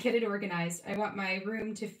and get it organized. I want my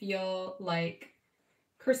room to feel like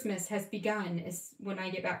Christmas has begun is when I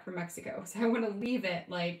get back from Mexico. So I want to leave it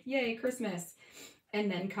like, yay, Christmas,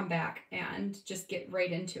 and then come back and just get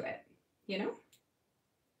right into it, you know?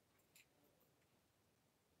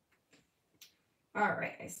 All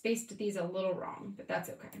right, I spaced these a little wrong, but that's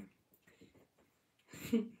okay.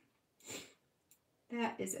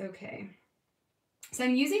 That is okay. So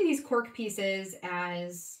I'm using these cork pieces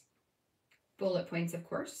as bullet points, of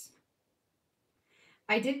course.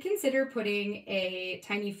 I did consider putting a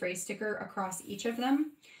tiny phrase sticker across each of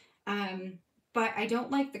them, but I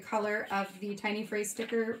don't like the color of the tiny phrase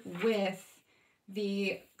sticker with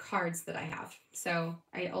the cards that I have. So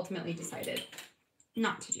I ultimately decided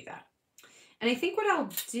not to do that. And I think what I'll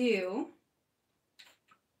do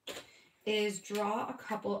is draw a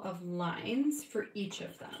couple of lines for each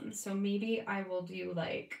of them. So maybe I will do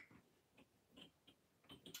like,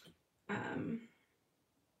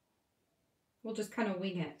 we'll just kind of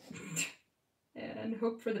wing it and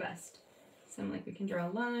hope for the best. So I'm like, we can draw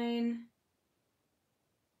a line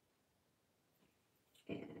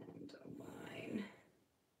and a line.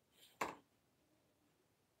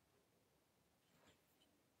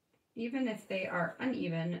 Even if they are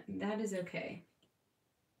uneven, that is okay.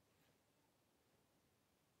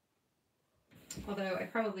 Although I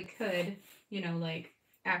probably could, you know, like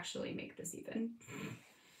actually make this even.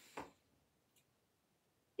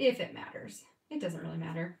 If it matters. It doesn't really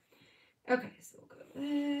matter. Okay, so we'll go with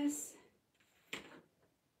this.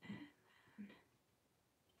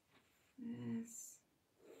 And this.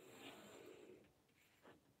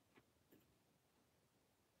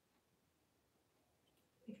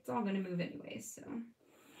 It's all going to move anyways, so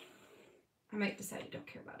I might decide I don't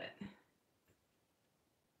care about it.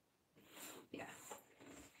 Yeah.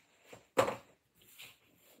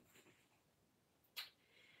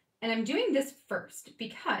 And I'm doing this first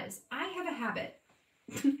because I have a habit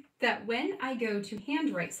that when I go to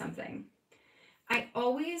handwrite something, I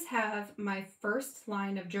always have my first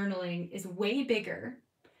line of journaling is way bigger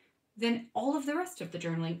than all of the rest of the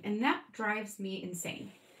journaling, and that drives me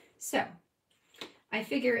insane. So I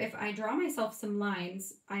figure if I draw myself some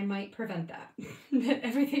lines, I might prevent that. That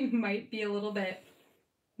everything might be a little bit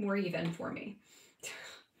more even for me. So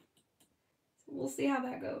we'll see how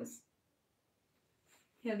that goes.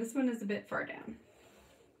 Yeah, this one is a bit far down.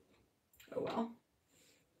 Oh well.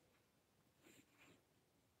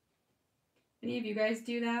 Any of you guys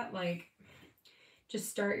do that? Like, just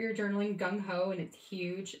start your journaling gung-ho and it's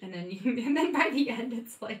huge, and then and then by the end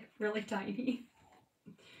it's like really tiny.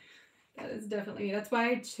 That is definitely me. That's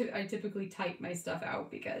why I typically type my stuff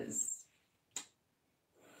out, because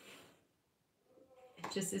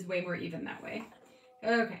it just is way more even that way.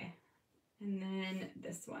 Okay, and then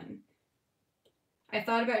this one. I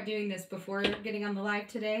thought about doing this before getting on the live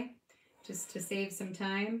today, just to save some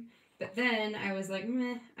time, but then I was like,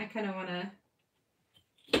 meh, I kind of want to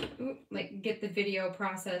like get the video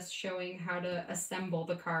process showing how to assemble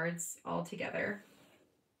the cards all together.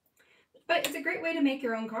 But it's a great way to make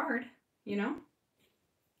your own card, you know?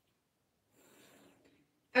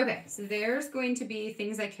 Okay, so there's going to be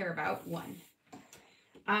things I care about. 1.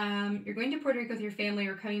 You're going to Puerto Rico with your family.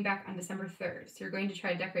 You're coming back on December 3rd. So you're going to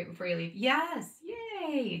try to decorate before you leave. Yes!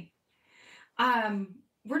 Yay!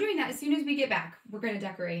 We're doing that as soon as we get back. We're going to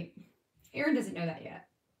decorate. Erin doesn't know that yet.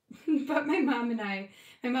 But my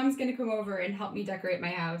mom's going to come over and help me decorate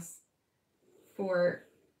my house for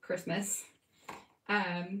Christmas.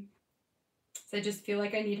 So I just feel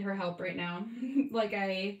like I need her help right now. Like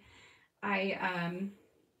I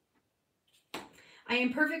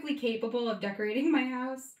am perfectly capable of decorating my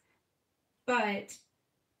house, but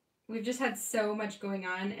we've just had so much going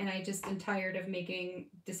on, and I just am tired of making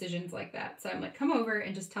decisions like that. So I'm like, come over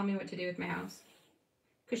and just tell me what to do with my house.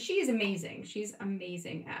 Because she is amazing. She's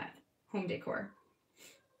amazing at home decor.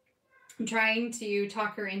 I'm trying to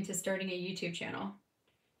talk her into starting a YouTube channel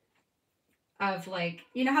of, like,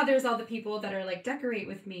 you know how there's all the people that are like, decorate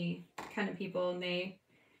with me kind of people, and they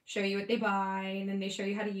show you what they buy and then they show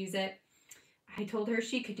you how to use it. I told her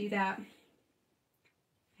she could do that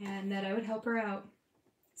and that I would help her out.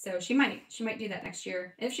 So she might do that next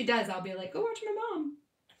year. If she does, I'll be like, go watch my mom.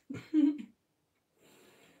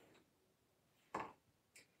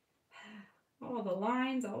 All the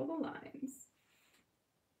lines.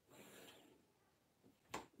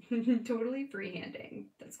 Totally freehanding.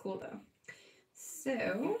 That's cool though.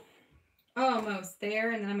 So, almost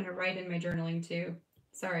there, and then I'm going to write in my journaling too.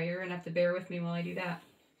 Sorry, you're going to have to bear with me while I do that.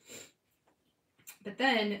 But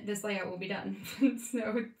then this layout will be done.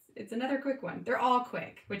 So it's another quick one. They're all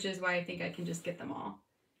quick, which is why I think I can just get them all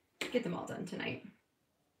done tonight.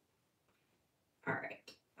 All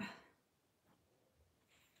right.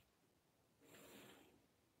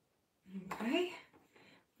 Okay.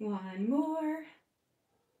 One more.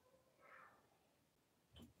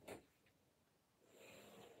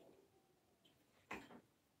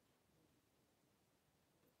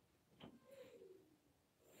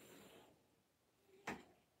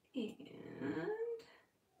 And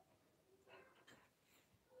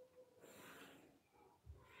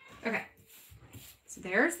okay, so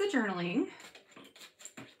there's the journaling.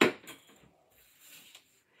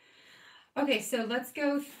 Okay, so let's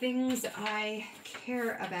go things I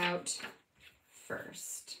care about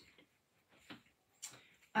first.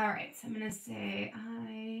 All right, so I'm going to say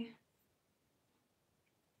I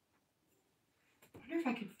wonder if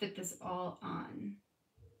I could fit this all on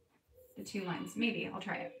the 2 lines. Maybe, I'll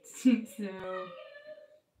try it. So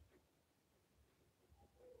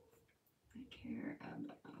I care about.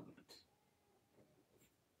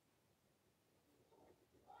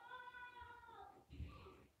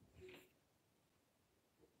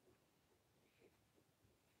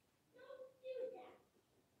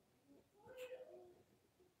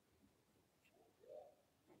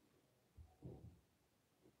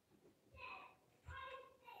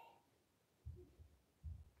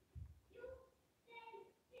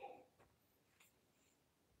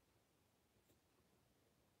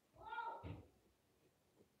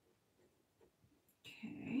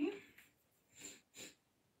 Okay.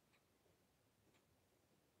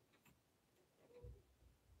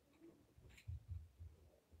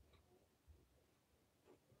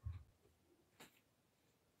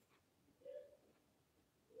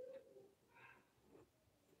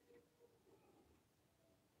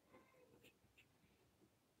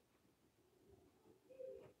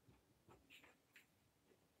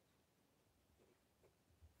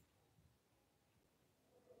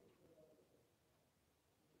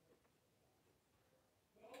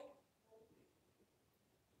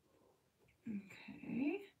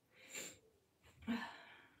 Okay.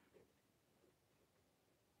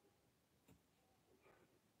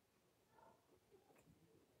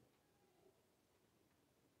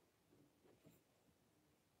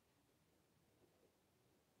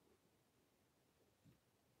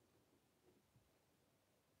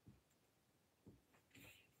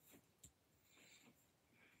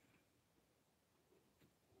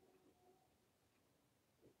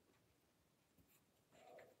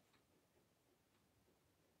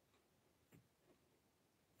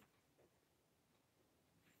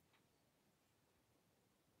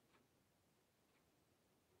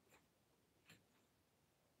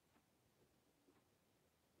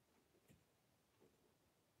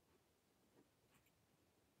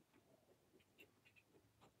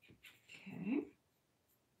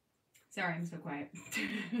 Sorry, I'm so quiet.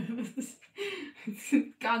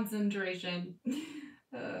 Concentration.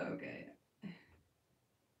 Okay.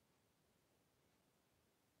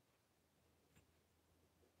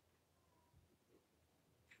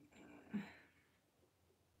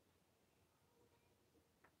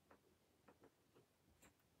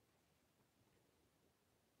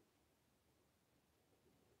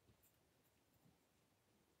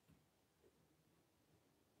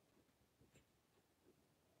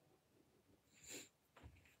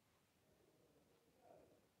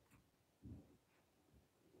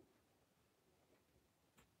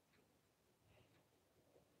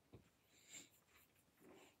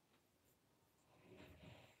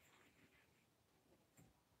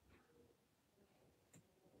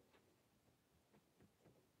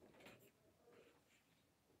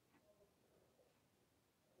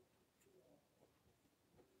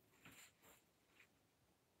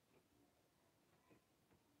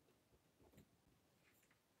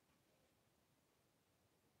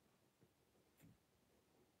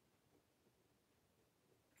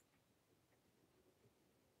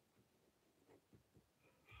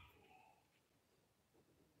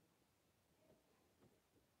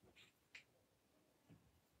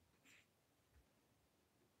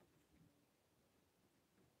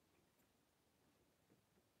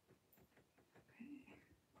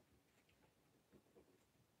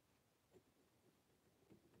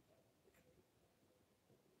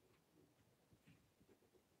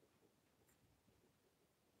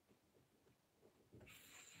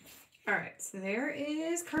 All right, so there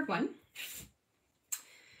is card 1.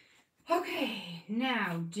 Okay,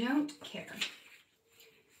 now don't care.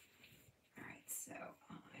 All right, so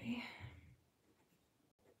I...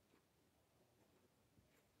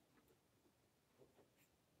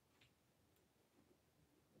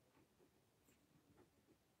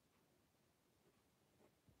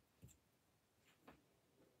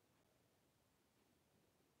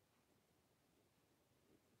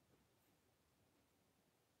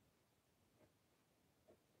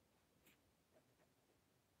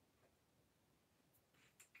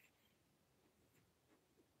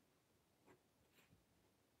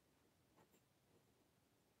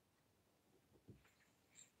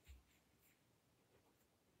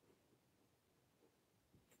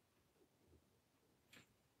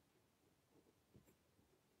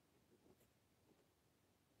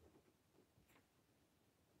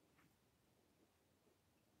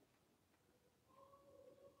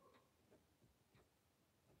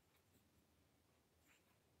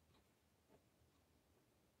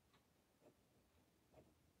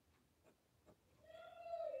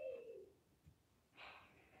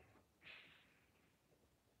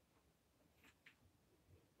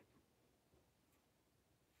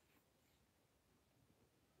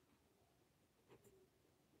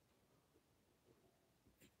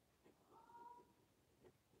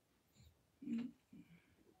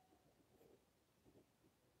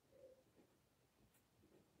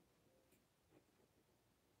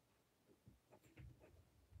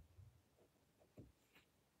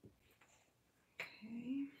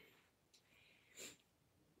 Okay.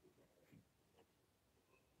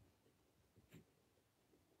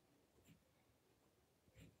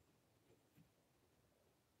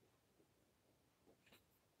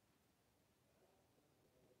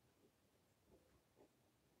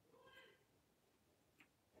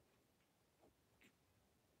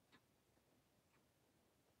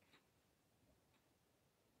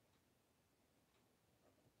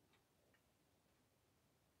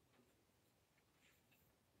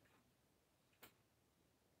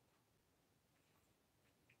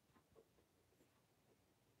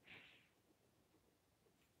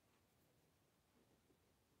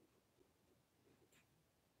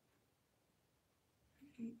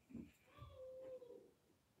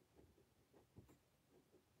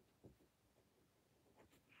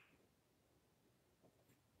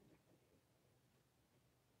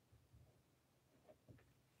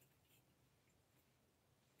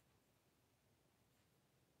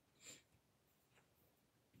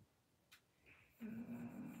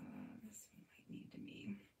 This one might need to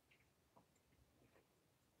be...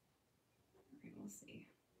 All right, we'll see.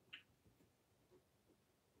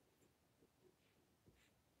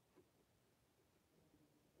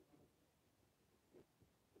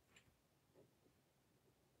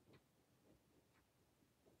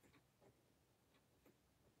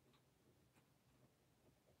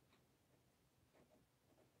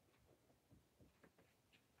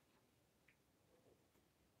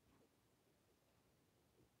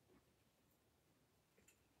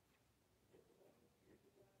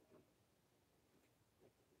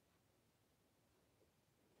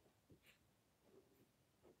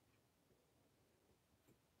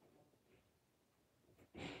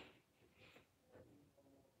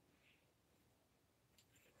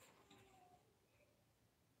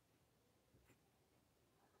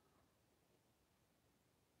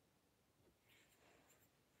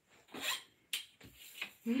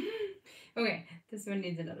 Okay, this one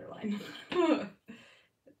needs another line.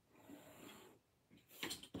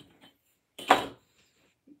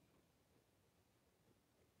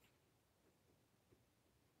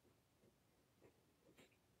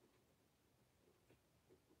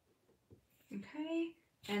 Okay,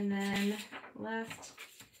 and then last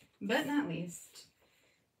but not least.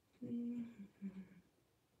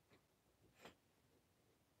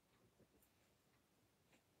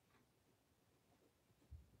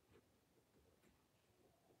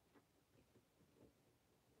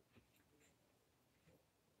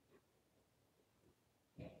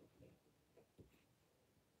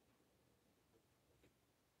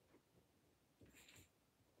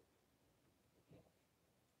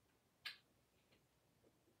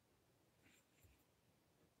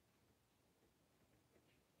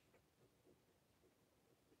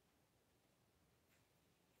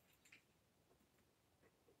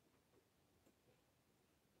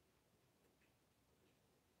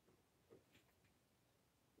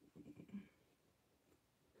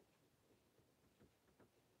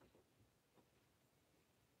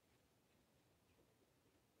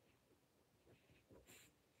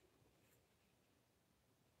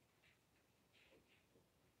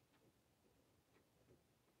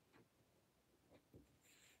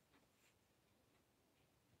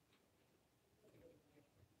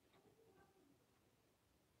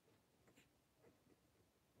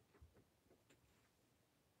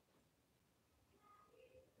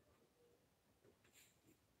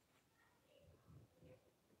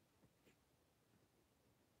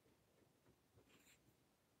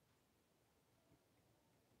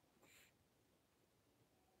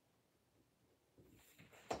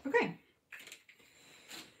 Okay.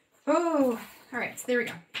 Oh, all right. So there we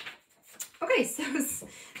go. Okay, so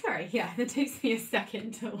sorry. Yeah, it takes me a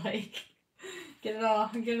second to like get it all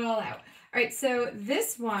out. All right, so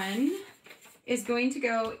this one is going to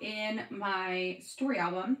go in my story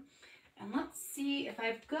album, and let's see if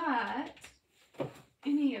I've got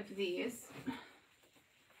any of these.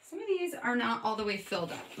 Some of these are not all the way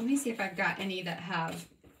filled up. Let me see if I've got any that have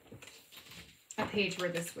a page where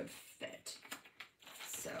this would fit.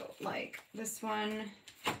 So like this one,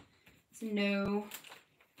 it's no.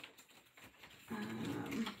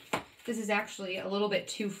 This is actually a little bit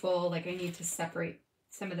too full. Like I need to separate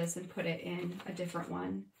some of this and put it in a different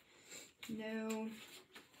one. No.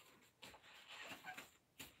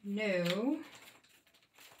 No.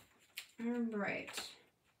 All right.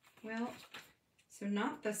 Well, so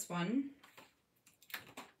not this one.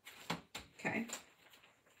 Okay.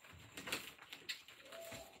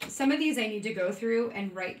 Some of these I need to go through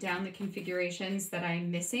and write down the configurations that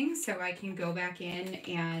I'm missing so I can go back in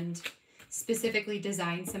and specifically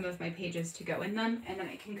design some of my pages to go in them, and then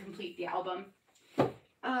I can complete the album. All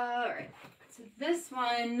right, so this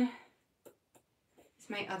one is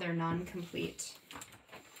my other non-complete.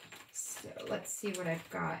 So let's see what I've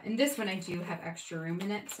got. And this one I do have extra room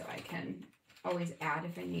in it, so I can always add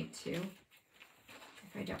if I need to,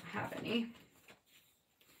 if I don't have any.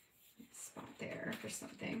 Spot there for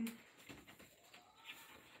something.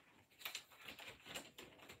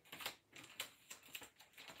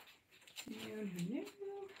 No.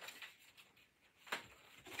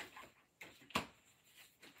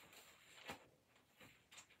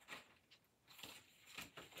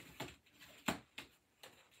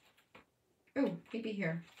 Oh, maybe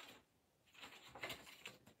here.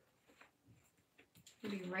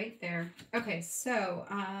 Maybe right there. Okay, so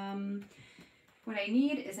what I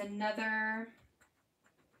need is another.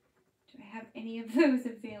 Do I have any of those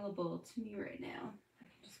available to me right now? I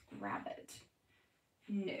can just grab it.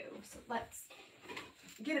 No. So let's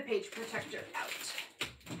get a page protector out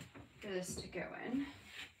for this to go in.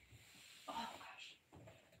 Oh gosh.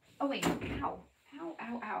 Oh wait. Ow. Ow,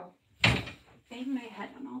 ow, ow. Bang my head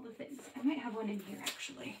on all the things. I might have one in here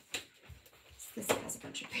actually. This has a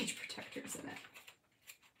bunch of page protectors in it.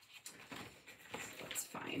 So let's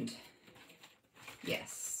find.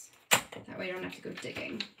 Yes. That way I don't have to go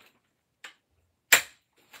digging.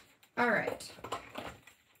 All right.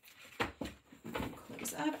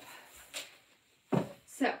 Close up.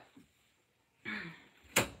 So.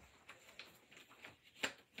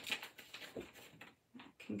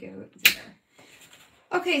 Can go there.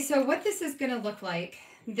 Okay, so what this is going to look like,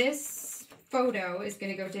 this photo is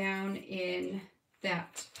going to go down in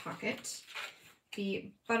that pocket.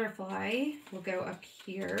 The butterfly will go up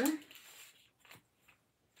here.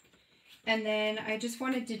 And then I just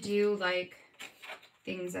wanted to do like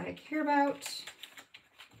things I care about.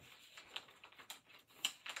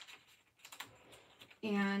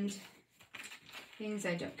 And things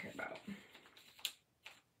I don't care about.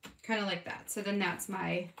 kind of like that. So then that's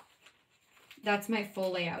my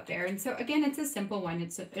full layout there. And so again, it's a simple one.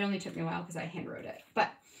 It only took me a while because I hand wrote it.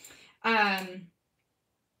 But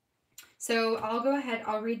so I'll go ahead,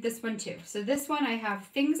 I'll read this one too. So this one I have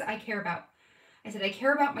things I care about. I said, I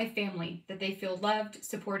care about my family, that they feel loved,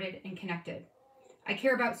 supported, and connected. I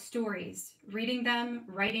care about stories, reading them,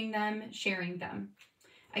 writing them, sharing them.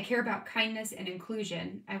 I care about kindness and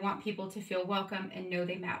inclusion. I want people to feel welcome and know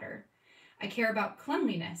they matter. I care about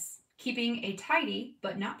cleanliness, keeping a tidy,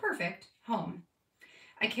 but not perfect, home.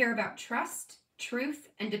 I care about trust, truth,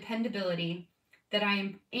 and dependability, that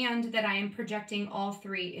I am projecting all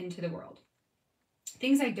three into the world.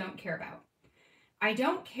 Things I don't care about. I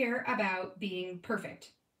don't care about being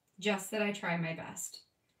perfect, just that I try my best.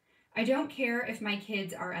 I don't care if my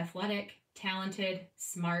kids are athletic, talented,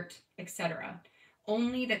 smart, etc.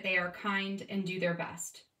 Only that they are kind and do their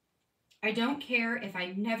best. I don't care if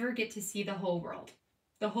I never get to see the whole world.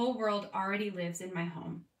 The whole world already lives in my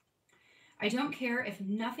home. I don't care if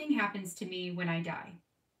nothing happens to me when I die.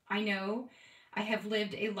 I know I have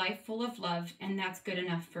lived a life full of love, and that's good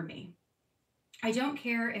enough for me. I don't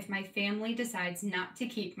care if my family decides not to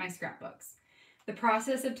keep my scrapbooks. The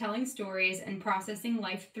process of telling stories and processing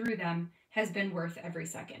life through them has been worth every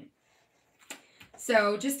second.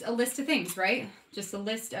 So just a list of things, right? Just a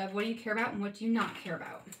list of what do you care about and what do you not care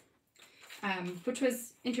about, which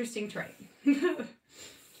was interesting to write.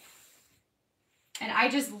 And I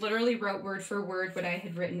just literally wrote word for word what I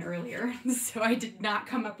had written earlier. So I did not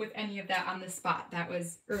come up with any of that on the spot. That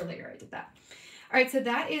was earlier I did that. All right, so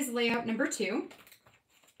that is layout number 2.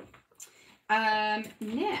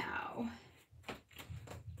 Now,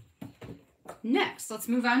 next, let's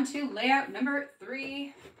move on to layout number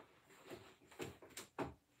 3. Okay,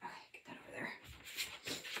 get that over there.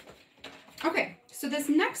 Okay, so this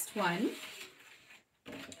next one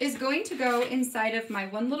is going to go inside of my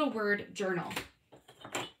one little word journal.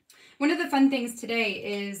 One of the fun things today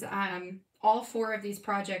is all 4 of these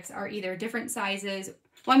projects are either different sizes.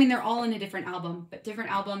 Well, I mean, they're all in a different album, but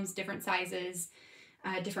different albums, different sizes,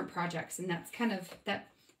 different projects. And that's kind of, that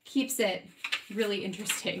keeps it really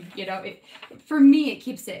interesting. You know, for me, it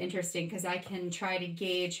keeps it interesting because I can try to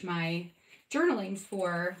gauge my journaling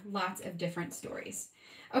for lots of different stories.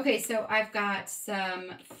 Okay, so I've got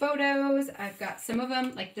some photos. I've got some of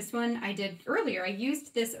them, like this one I did earlier. I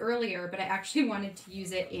used this earlier, but I actually wanted to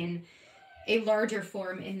use it in a larger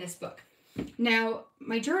form in this book. Now,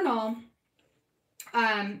 my journal,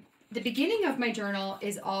 the beginning of my journal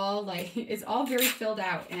is all very filled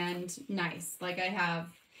out and nice. Like I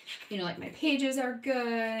have, you know, like my pages are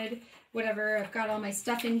good, whatever. I've got all my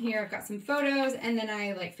stuff in here. I've got some photos, and then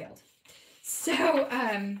I failed. So,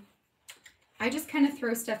 I just kind of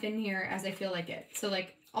throw stuff in here as I feel like it. So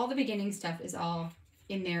like all the beginning stuff is all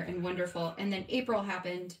in there and wonderful. And then April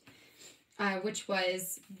happened, which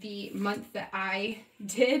was the month that I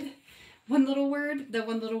did the one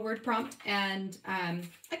little word prompt. And I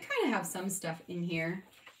kind of have some stuff in here,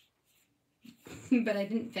 but I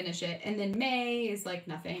didn't finish it. And then May is like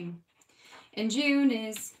nothing. And June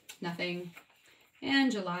is nothing.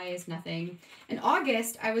 And July is nothing. And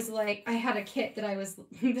August, I was like, I had a kit that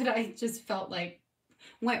I just felt like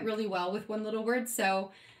went really well with one little word.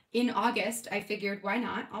 So in August, I figured, why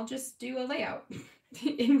not? I'll just do a layout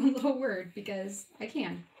in one little word because I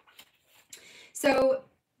can. So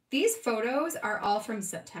these photos are all from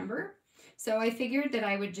September. So I figured that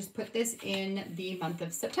I would just put this in the month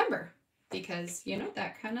of September because, you know,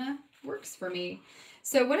 that kind of works for me.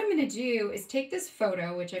 So what I'm going to do is take this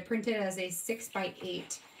photo, which I printed as a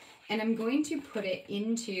 6x8, and I'm going to put it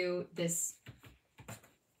into this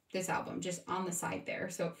album just on the side there.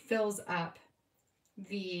 So it fills up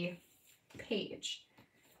the page.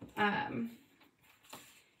 And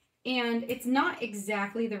it's not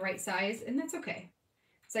exactly the right size, and that's okay.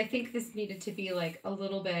 So I think this needed to be like a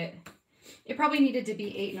little bit, it probably needed to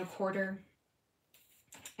be 8 1/4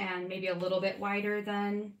 and maybe a little bit wider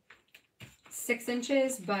than 6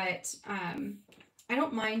 inches, but I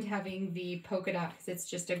don't mind having the polka dot because it's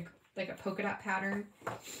just like a polka dot pattern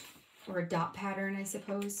or a dot pattern, I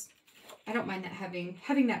suppose. I don't mind that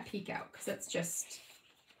having that peek out because that's just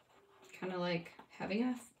kind of like having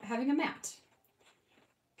a mat.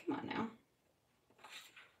 Come on now.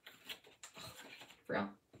 For real.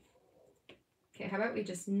 Okay, how about we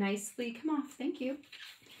just nicely come off? Thank you.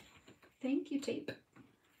 Thank you, tape.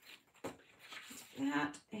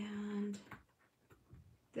 That and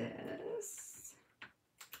this.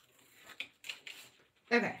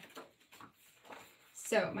 Okay.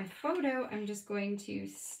 So my photo, I'm just going to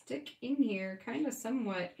stick in here kind of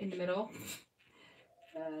somewhat in the middle.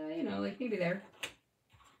 You know, like maybe there.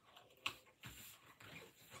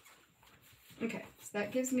 Okay, so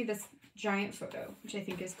that gives me this giant photo, which I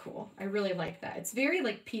think is cool. I really like that. It's very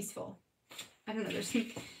like peaceful. I don't know,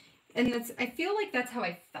 and I feel like that's how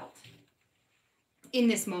I felt in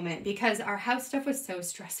this moment, because our house stuff was so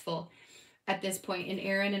stressful at this point, and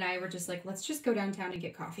Aaron and I were just like, let's just go downtown and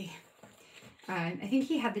get coffee. I think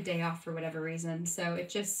he had the day off for whatever reason, so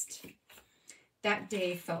that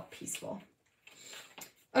day felt peaceful.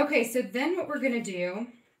 Okay, so then what we're gonna do,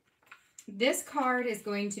 this card is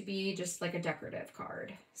going to be just like a decorative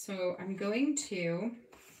card. So I'm going to,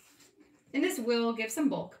 and this will give some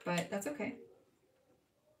bulk, but that's okay.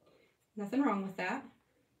 Nothing wrong with that.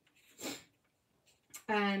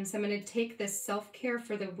 So I'm going to take this Self-Care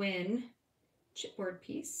for the Win chipboard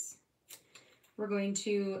piece. We're going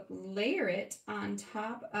to layer it on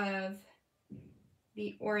top of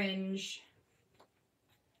the orange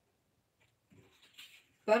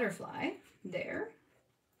butterfly there.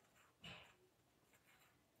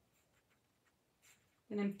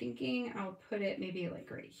 And I'm thinking I'll put it maybe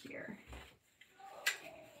like right here.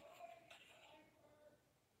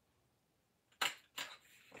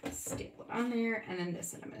 Staple it on there, and then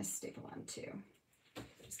this one I'm going to staple on too.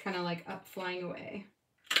 Just kind of like up, flying away.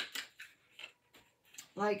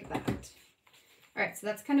 Like that. All right, so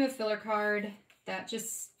that's kind of a filler card. That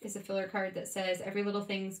just is a filler card that says every little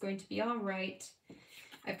thing's going to be all right.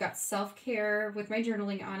 I've got self-care with my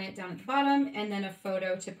journaling on it down at the bottom, and then a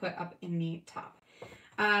photo to put up in the top.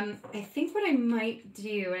 I think what I might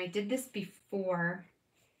do, and I did this before,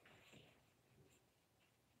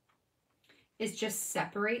 is just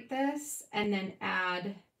separate this and then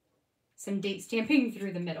add some date stamping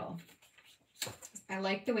through the middle. I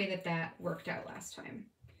like the way that that worked out last time.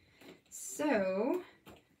 So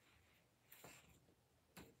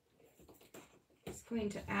I'm just going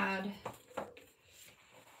to add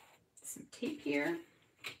some tape here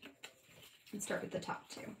and start with the top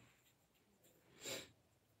two.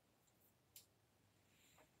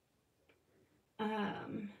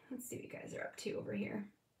 Let's see what you guys are up to over here.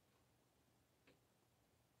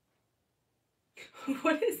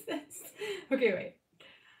 What is this? Okay, wait.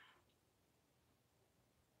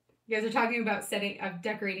 You guys are talking about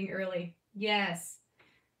decorating early. Yes.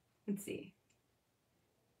 Let's see.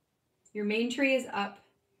 Your main tree is up.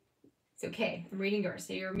 It's okay. I'm reading yours.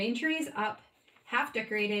 So your main tree is up, half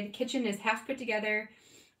decorated. Kitchen is half put together,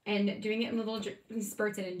 and doing it in little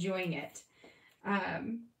spurts and enjoying it.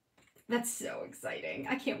 That's so exciting.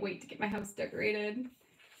 I can't wait to get my house decorated.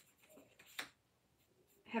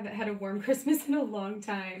 Haven't had a warm Christmas in a long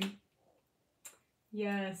time.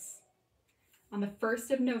 Yes. On the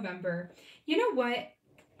 1st of November. You know what?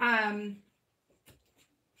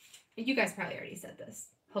 You guys probably already said this.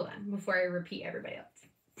 Hold on, before I repeat everybody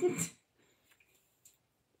else.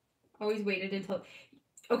 Always waited until...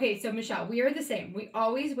 Okay, so Michelle, we are the same. We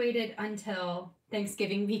always waited until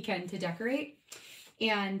Thanksgiving weekend to decorate.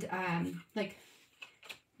 And like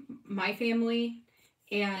my family,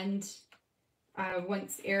 and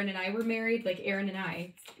once Aaron and I were married, like Aaron and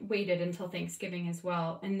I waited until Thanksgiving as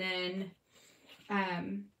well. And then,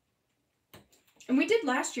 and we did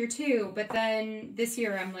last year too, but then this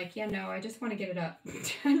year I'm like, yeah, no, I just want to get it up.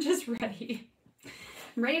 I'm just ready.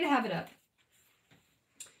 I'm ready to have it up.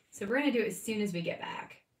 So we're going to do it as soon as we get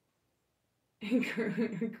back.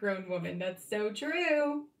 Grown woman, that's so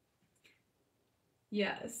true.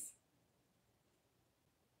 Yes.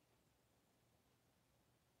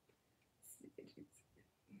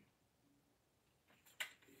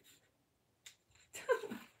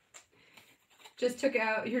 Just took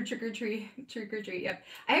out your trick or treat. Yep.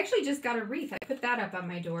 I actually just got a wreath. I put that up on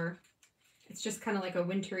my door. It's just kind of like a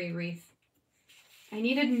wintry wreath. I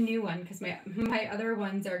needed a new one because my other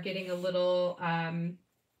ones are getting a little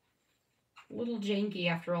janky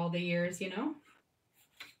after all the years, you know?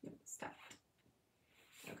 Stop.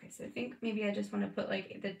 Okay, so I think maybe I just want to put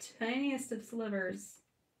like the tiniest of slivers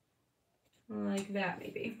like that,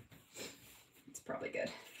 maybe. It's probably good.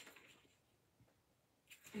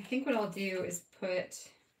 I think what I'll do is put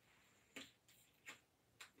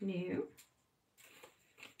new.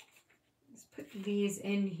 Let's put these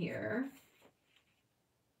in here.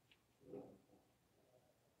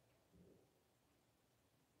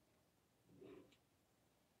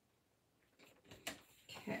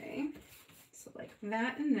 Okay, so like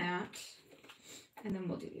that and that, and then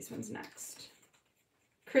we'll do these ones next.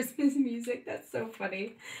 Christmas music, that's so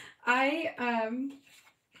funny. I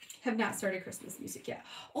have not started Christmas music yet.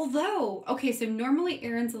 Although, okay, so normally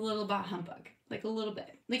Aaron's a little bah humbug, like a little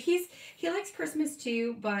bit. Like he likes Christmas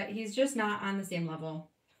too, but he's just not on the same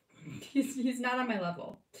level. He's not on my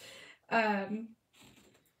level.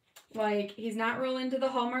 Like, he's not real into the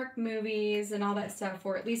Hallmark movies and all that stuff,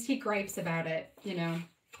 or at least he gripes about it, you know,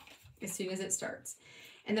 as soon as it starts.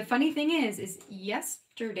 And the funny thing is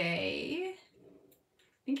yesterday,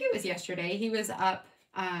 I think it was yesterday, he was up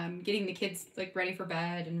getting the kids like ready for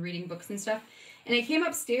bed and reading books and stuff. And I came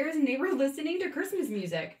upstairs and they were listening to Christmas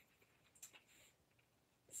music.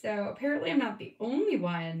 So apparently I'm not the only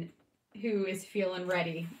one who is feeling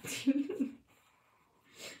ready.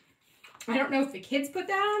 I don't know if the kids put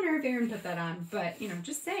that on or if Aaron put that on, but, you know,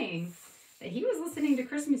 just saying that he was listening to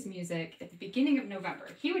Christmas music at the beginning of November.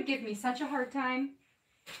 He would give me such a hard time.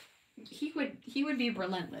 He would be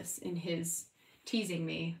relentless in his teasing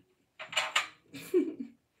me.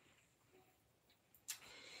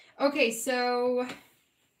 Okay, so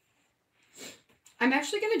I'm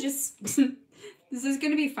actually going to just, this is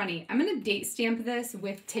going to be funny. I'm going to date stamp this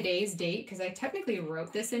with today's date because I technically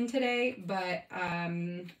wrote this in today, but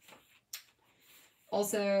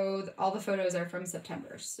also all the photos are from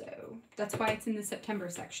September, so that's why it's in the September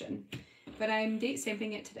section. But I'm date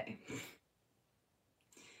stamping it today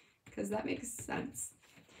because that makes sense.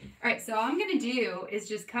 All right, so all I'm going to do is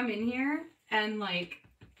just come in here and like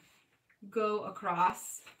go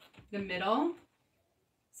across the middle.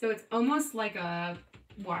 So it's almost like a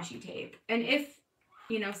washi tape. And if,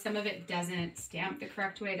 you know, some of it doesn't stamp the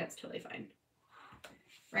correct way, that's totally fine.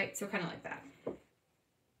 Right? So kind of like that.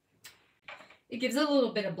 It gives it a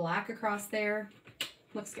little bit of black across there.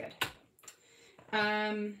 Looks good.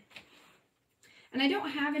 And I don't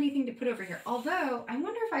have anything to put over here. Although, I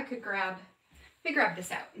wonder if I could grab, let me grab this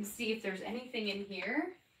out and see if there's anything in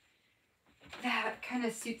here that kind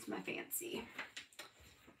of suits my fancy.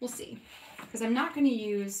 We'll see. Because I'm not going to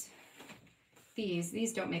use these.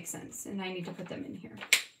 These don't make sense, and I need to put them in here.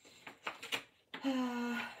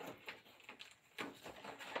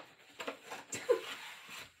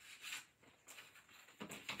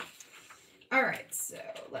 All right, so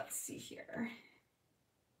let's see here.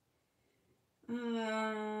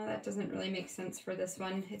 That doesn't really make sense for this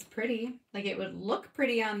one. It's pretty. Like, it would look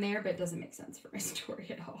pretty on there, but it doesn't make sense for my story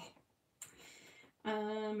at all.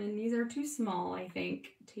 And these are too small, I think.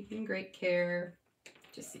 Taking great care.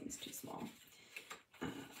 Just seems too small.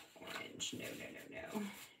 Orange. No, no, no, no.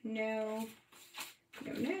 No.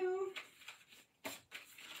 No, no.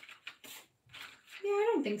 Yeah,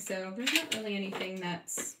 I don't think so. There's not really anything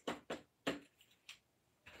that's...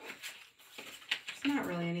 There's not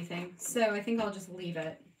really anything. So I think I'll just leave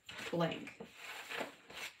it blank.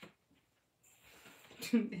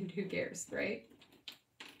 And who cares, right?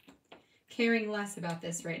 Caring less about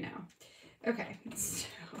this right now. Okay, so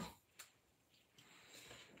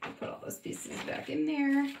I'll put all those pieces back in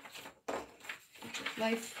there. Put your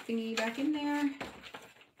life thingy back in there.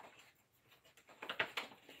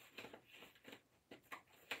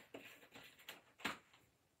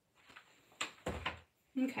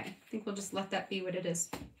 Okay, I think we'll just let that be what it is.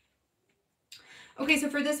 Okay, so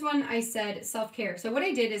for this one, I said self-care. So what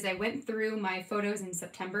I did is I went through my photos in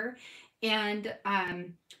September and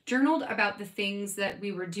journaled about the things that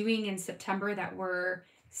we were doing in September that were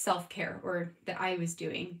self-care, or that I was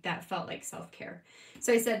doing that felt like self-care.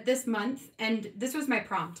 So I said this month, and this was my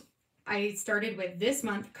prompt. I started with this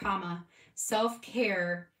month, comma,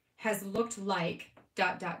 self-care has looked like ...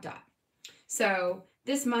 So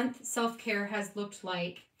this month, self-care has looked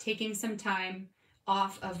like taking some time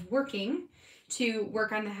off of working to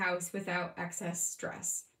work on the house without excess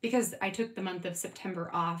stress. Because I took the month of September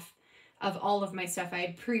off of all of my stuff. I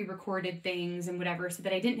had pre-recorded things and whatever so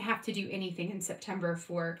that I didn't have to do anything in September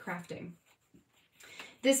for crafting.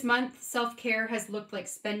 This month, self-care has looked like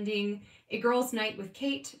spending a girls' night with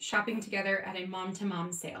Kate, shopping together at a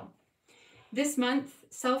mom-to-mom sale. This month,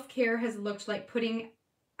 self-care has looked like pulling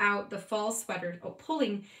out the fall sweaters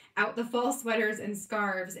and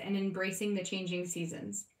scarves and embracing the changing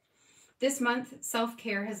seasons. This month,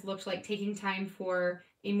 self-care has looked like taking time for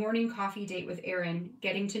a morning coffee date with Aaron,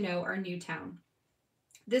 getting to know our new town.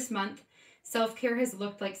 This month, self-care has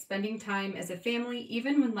looked like spending time as a family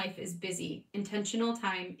even when life is busy. Intentional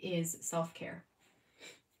time is self-care.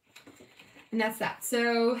 And that's that.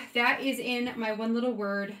 So that is in my one little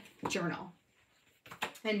word journal.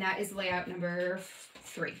 And that is layout number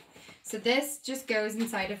 3. So this just goes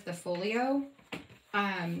inside of the folio.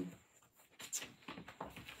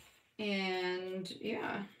 And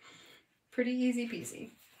yeah, pretty easy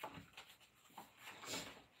peasy.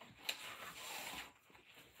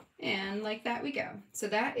 And like that we go. So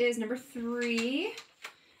that is number 3.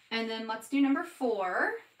 And then let's do number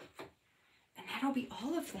 4. And that'll be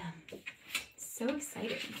all of them. So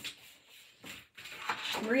exciting.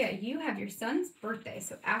 Maria, you have your son's birthday.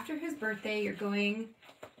 So after his birthday, you're going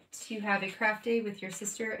to have a craft day with your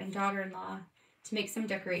sister and daughter-in-law to make some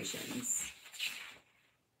decorations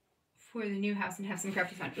for the new house and have some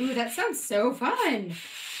crafty fun. Ooh, that sounds so fun.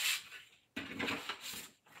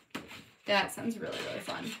 That sounds really, really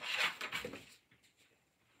fun.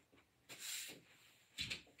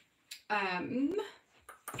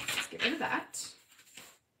 Let's get rid of that.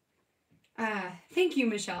 Thank you,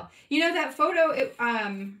 Michelle. You know, that photo,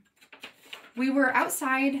 we were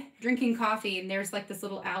outside drinking coffee, and there's like this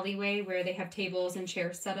little alleyway where they have tables and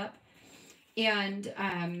chairs set up. And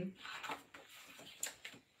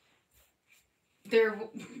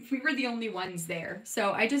we were the only ones there.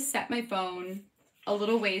 So I just set my phone a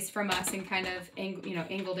little ways from us and kind of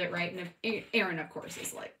angled it right. And Aaron, of course,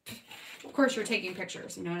 is like, of course you're taking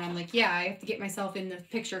pictures, you know? And I'm like, yeah, I have to get myself in the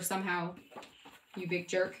picture somehow, you big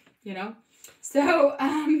jerk, you know? So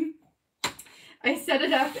I set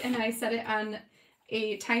it up and I set it on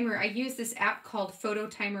a timer. I use this app called Photo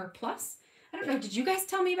Timer Plus. I don't know, did you guys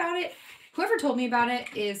tell me about it? Whoever told me about it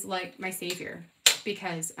is like my savior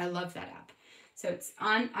because I love that app. So it's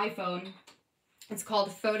on iPhone. It's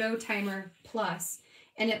called Photo Timer Plus,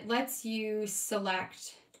 and it lets you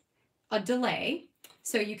select a delay.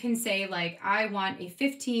 So you can say like, I want a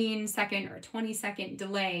 15-second or 20-second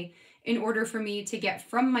delay in order for me to get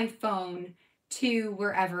from my phone to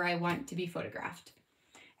wherever I want to be photographed.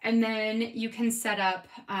 And then you can set up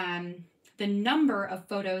the number of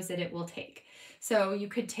photos that it will take. So you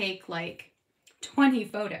could take like 20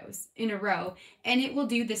 photos in a row, and it will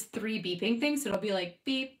do this 3 beeping thing. So it'll be like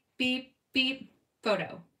beep, beep, beep,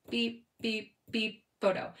 photo, beep, beep, beep,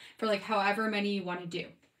 photo, for like however many you want to do.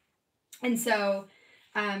 And so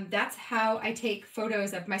that's how I take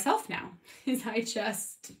photos of myself now, is I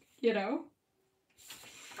just, you know,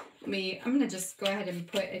 I'm going to just go ahead and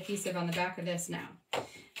put adhesive on the back of this now.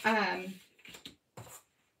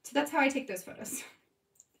 So that's how I take those photos.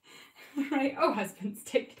 Right? Oh, husbands,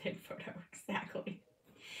 take a photo. Exactly.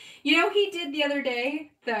 You know, he did the other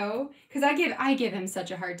day, though, because I give him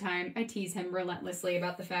such a hard time. I tease him relentlessly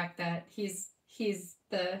about the fact that he's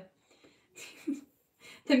the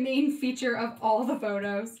the main feature of all the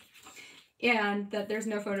photos, and that there's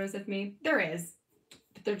no photos of me. There is,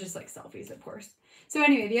 but they're just like selfies, of course. So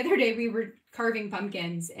anyway, the other day we were carving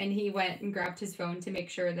pumpkins, and he went and grabbed his phone to make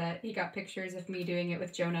sure that he got pictures of me doing it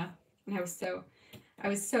with Jonah, and I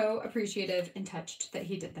was so appreciative and touched that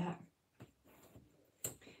he did that.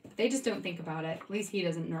 But they just don't think about it. At least he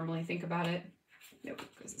doesn't normally think about it. Nope,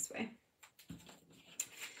 it goes this way.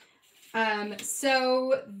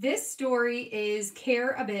 So this story is Care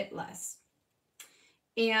a Bit Less.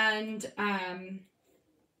 And I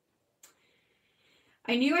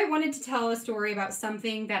knew I wanted to tell a story about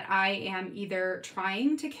something that I am either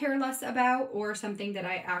trying to care less about or something that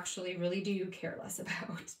I actually really do care less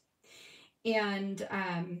about. And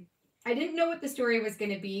I didn't know what the story was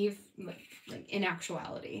going to be like in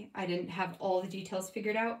actuality. I didn't have all the details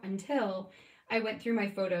figured out until I went through my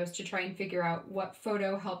photos to try and figure out what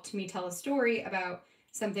photo helped me tell a story about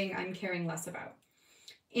something I'm caring less about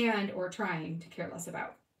or trying to care less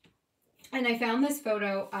about. And I found this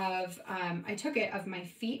photo of, I took it of my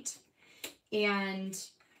feet and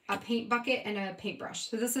a paint bucket and a paintbrush.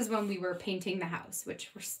 So this is when we were painting the house,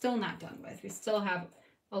 which we're still not done with. We still have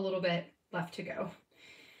a little bit left to go.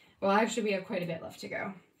 Well, actually, we have quite a bit left to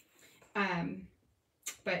go.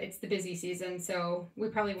 But it's the busy season, so we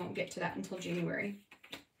probably won't get to that until January.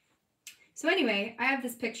 So anyway, I have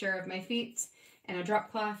this picture of my feet and a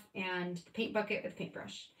drop cloth and the paint bucket with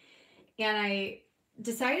paintbrush. And I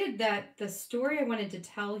decided that the story I wanted to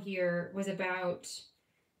tell here was about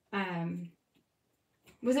the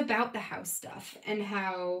house stuff and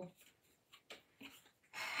how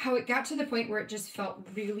it got to the point where it just felt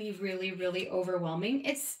really, really, really overwhelming.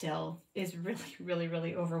 It still is really, really,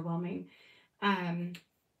 really overwhelming.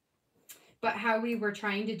 But how we were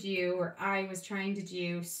trying to do, or I was trying to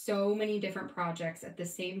do so many different projects at the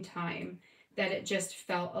same time that it just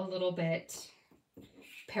felt a little bit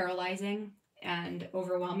paralyzing and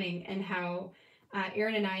overwhelming. And how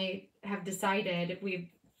Aaron and I have decided, I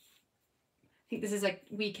think this is like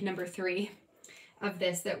week number 3 of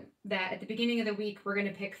this, that at the beginning of the week, we're going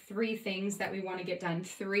to pick 3 things that we want to get done.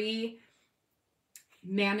 3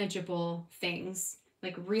 manageable things,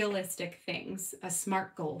 like realistic things, a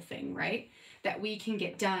SMART goal thing, right? That we can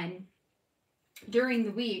get done during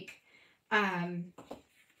the week, and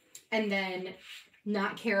then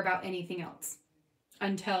not care about anything else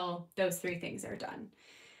until those 3 things are done.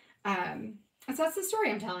 So that's the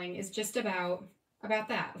story I'm telling, is just about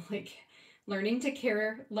that, like learning to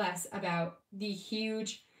care less about the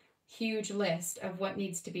huge, huge list of what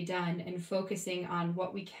needs to be done and focusing on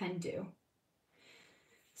what we can do.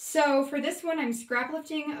 So for this one, I'm scrap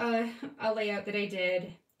lifting a layout that I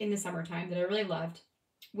did in the summertime that I really loved,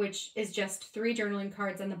 which is just 3 journaling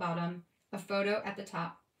cards on the bottom, a photo at the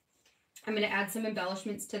top. I'm going to add some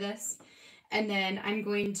embellishments to this, and then I'm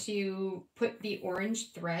going to put the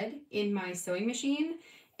orange thread in my sewing machine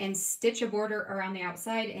and stitch a border around the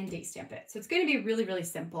outside and date stamp it. So it's going to be really, really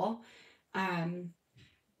simple.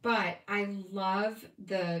 But I love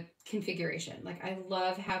the configuration. Like, I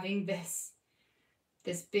love having this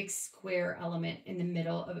big square element in the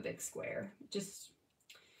middle of a big square. It just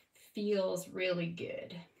feels really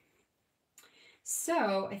good.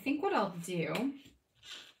 So I think what I'll do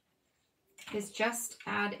is just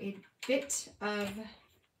add a bit of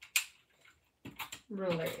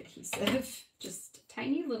roller adhesive, just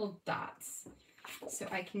tiny little dots, so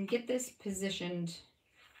I can get this positioned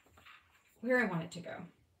where I want it to go.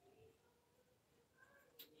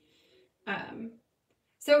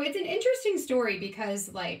 So it's an interesting story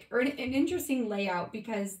because or an interesting layout,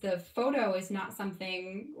 because the photo is not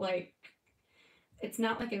something like, it's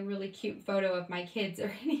not like a really cute photo of my kids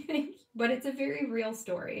or anything, but it's a very real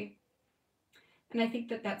story. And I think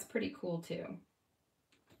that that's pretty cool too.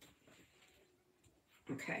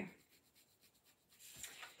 Okay.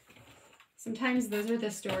 Sometimes those are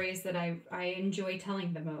the stories that I enjoy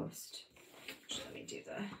telling the most. Actually, let me do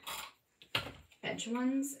the edge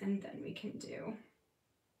ones, and then we can do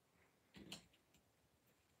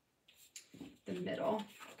the middle.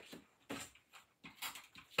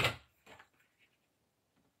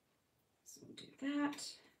 So we'll do that,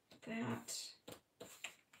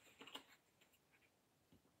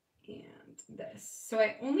 and this. So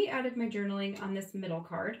I only added my journaling on this middle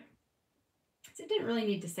card. So it didn't really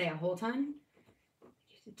need to say a whole ton.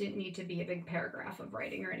 It didn't need to be a big paragraph of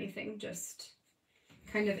writing or anything, just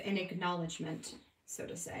kind of an acknowledgement, so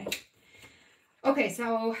to say. Okay,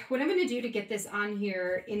 so what I'm going to do to get this on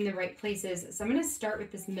here in the right places is I'm going to start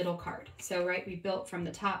with this middle card. So, right, we built from the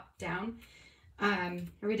top down, or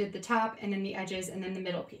we did the top and then the edges and then the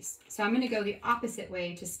middle piece. So I'm going to go the opposite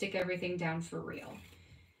way to stick everything down for real.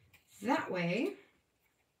 That way,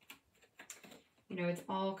 you know, it's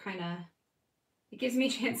all kind of, it gives me a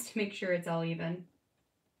chance to make sure it's all even.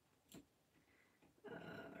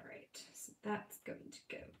 All right, so that's going to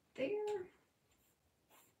go there.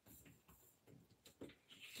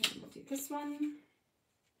 And we'll do this one.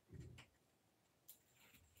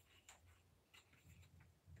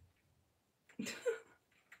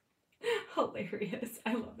 Hilarious.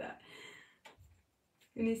 I love that.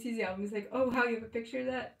 When he sees the album, he's like, oh, wow, you have a picture of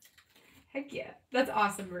that? Heck yeah. That's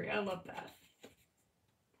awesome, Maria. I love that.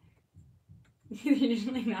 You're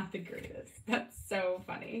usually not the greatest. That's so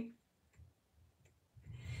funny.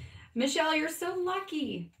 Michelle, you're so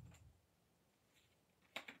lucky.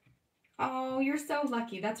 Oh, you're so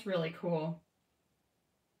lucky. That's really cool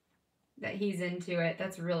that he's into it.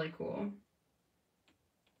 That's really cool.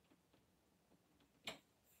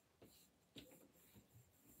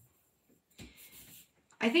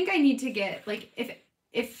 I think I need to get, like,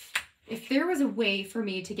 if there was a way for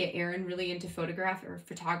me to get Aaron really into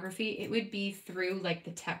photography, it would be through like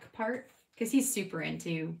the tech part, because he's super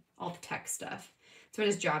into all the tech stuff. That's what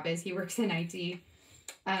his job is. He works in IT,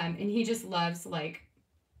 and he just loves like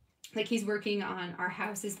he's working on, our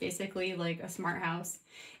house is basically like a smart house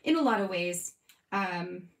in a lot of ways.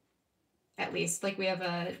 At least, like, we have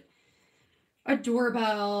a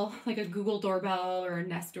doorbell, like a Google doorbell or a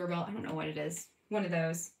Nest doorbell. I don't know what it is. One of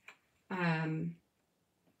those.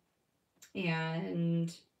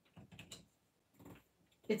 And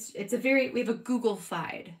it's a very, we have a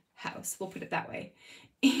Google-fied house, we'll put it that way.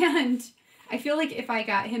 And I feel like if I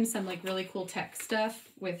got him some like really cool tech stuff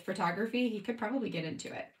with photography, he could probably get into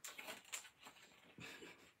it.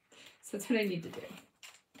 So that's what I need to do.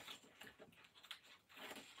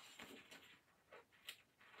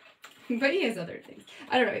 But he has other things.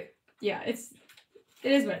 I don't know. Yeah, it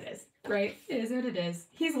is what it is, right? It is what it is.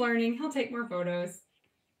 He's learning. He'll take more photos.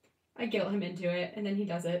 I guilt him into it, and then he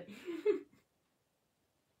does it.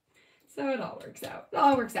 So it all works out. It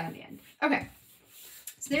all works out in the end. Okay.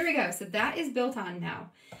 So there we go. So that is built on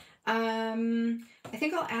now. I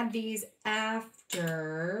think I'll add these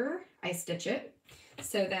after I stitch it,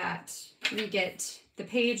 so that we get, the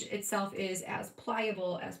page itself is as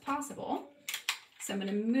pliable as possible. So I'm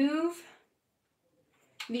going to move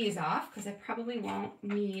these off because I probably won't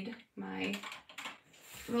need my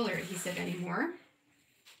roller adhesive anymore.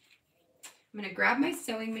 I'm going to grab my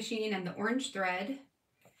sewing machine and the orange thread,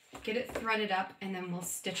 get it threaded up, and then we'll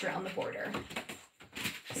stitch around the border.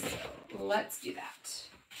 So let's do that.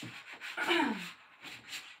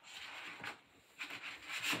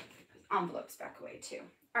 Envelopes back away too.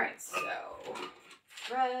 All right, so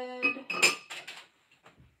thread,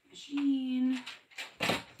 machine.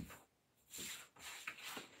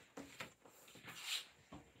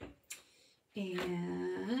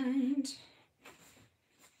 And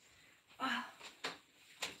plugs.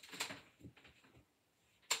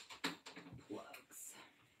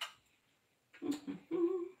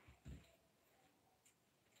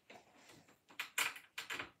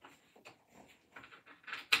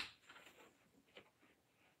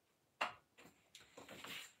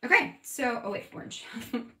 Okay, so, oh wait, orange.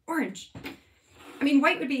 Orange. I mean,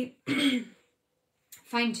 white would be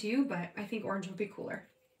fine too, but I think orange would be cooler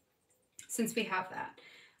since we have that.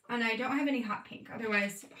 And I don't have any hot pink.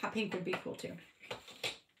 Otherwise, hot pink would be cool too.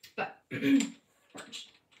 But orange.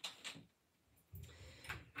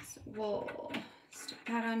 So we'll stick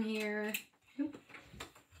that on here. Nope.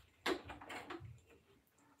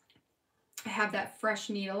 I have that fresh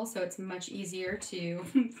needle, so it's much easier to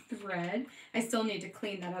thread. I still need to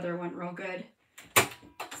clean that other one real good.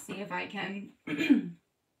 See if I can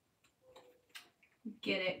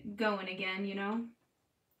get it going again, you know?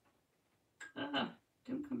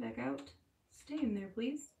 Don't come back out. Stay in there,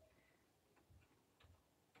 please.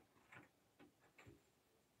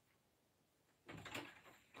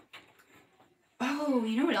 Oh,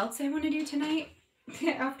 you know what else I want to do tonight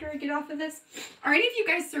after I get off of this? Are any of you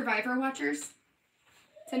guys Survivor watchers?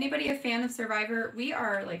 Is anybody a fan of Survivor? We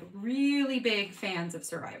are like really big fans of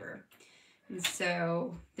Survivor. And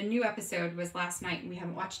so the new episode was last night and we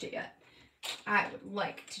haven't watched it yet. I would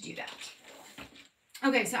like to do that.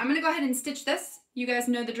 Okay, so I'm going to go ahead and stitch this. You guys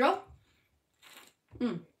know the drill.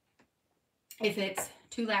 If it's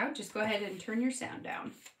too loud, just go ahead and turn your sound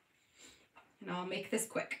down. And I'll make this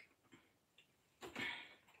quick.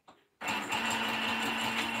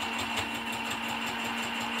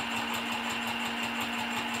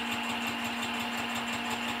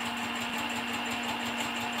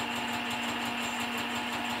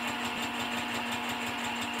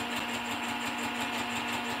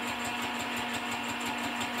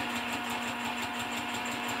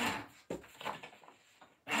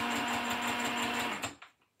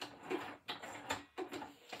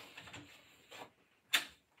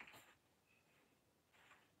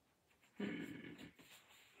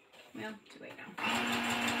 Well, too late now.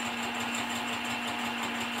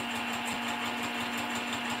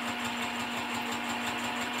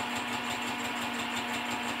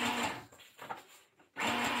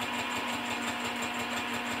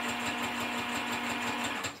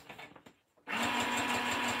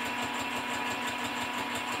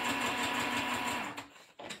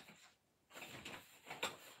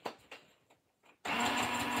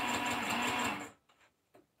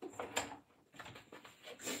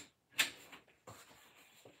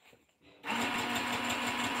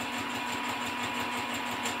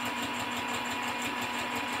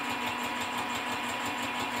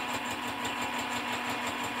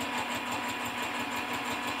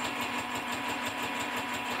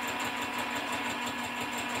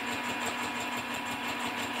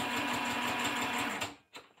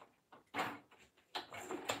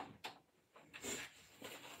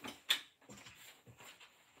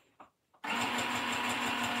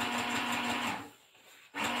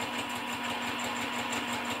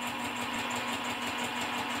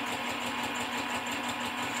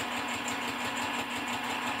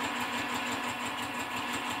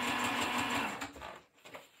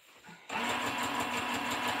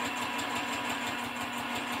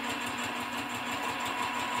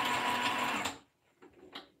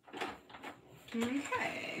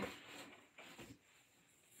 Okay.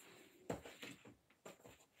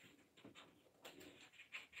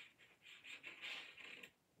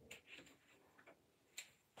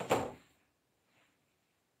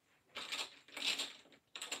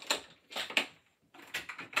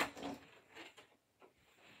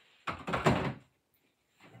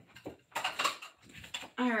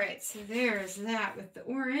 All right, so there's that with the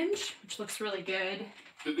orange, which looks really good.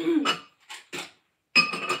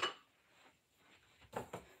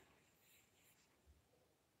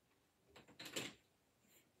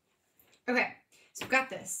 Okay, so we've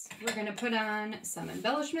got this. We're gonna put on some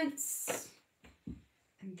embellishments.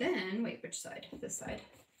 And then, wait, which side? This side.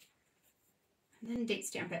 And then date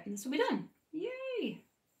stamp it, and this will be done. Yay!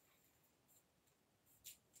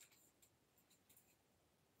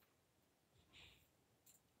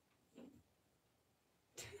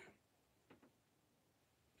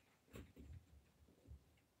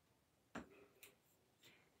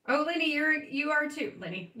 Oh, Lenny, you are too.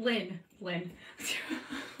 Lynn.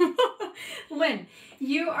 Lynn,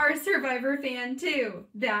 you are a Survivor fan too.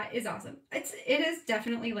 That is awesome. It is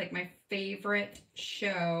definitely like my favorite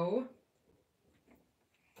show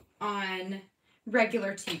on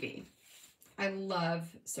regular TV. I love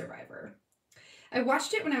Survivor. I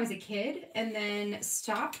watched it when I was a kid and then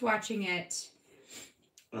stopped watching it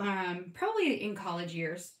probably in college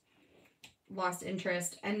years. Lost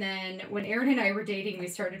interest. And then when Aaron and I were dating, we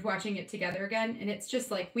started watching it together again. And it's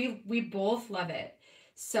just like, we both love it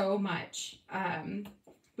so much.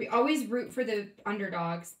 We always root for the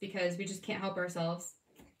underdogs because we just can't help ourselves.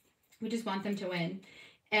 We just want them to win.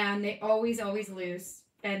 And they always lose.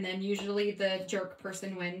 And then usually the jerk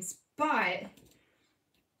person wins. But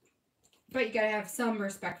you gotta have some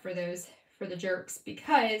respect for the jerks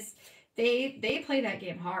because they play that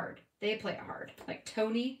game hard. They play it hard. Like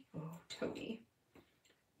Tony. Oh, Tony.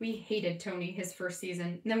 We hated Tony his first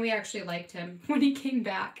season. And then we actually liked him when he came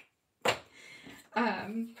back.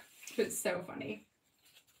 It's so funny.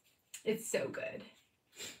 It's so good.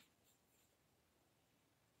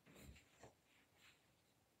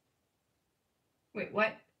 Wait,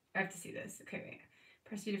 what? I have to see this. Okay, wait.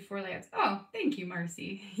 Press you to 4 layouts. Oh, thank you,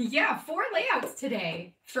 Marcy. Yeah, 4 layouts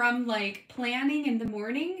today. From like planning in the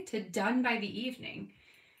morning to done by the evening.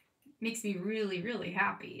 Makes me really, really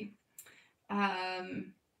happy. Your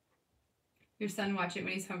son watch it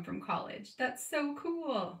when he's home from college. That's so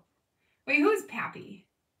cool. Wait, who's Pappy?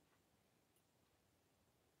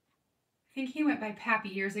 I think he went by Pappy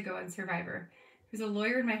years ago on Survivor. He was a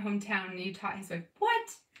lawyer in my hometown and he taught his wife.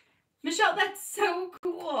 What? Michelle, that's so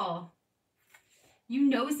cool. You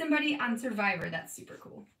know somebody on Survivor. That's super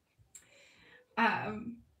cool. A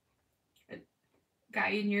guy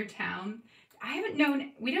in your town.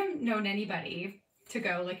 We don't know anybody to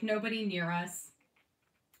go, like nobody near us.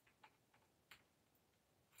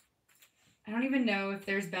 I don't even know if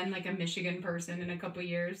there's been like a Michigan person in a couple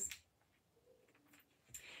years.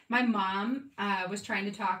 My mom was trying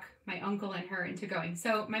to talk my uncle and her into going.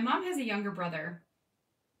 So my mom has a younger brother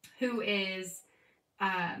who is,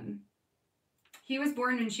 he was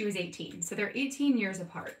born when she was 18. So they're 18 years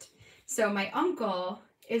apart. So my uncle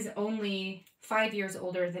is only 5 years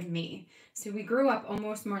older than me. So we grew up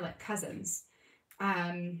almost more like cousins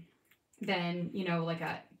than, you know, like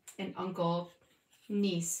an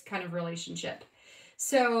uncle-niece kind of relationship.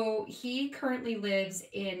 So he currently lives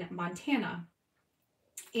in Montana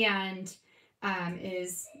and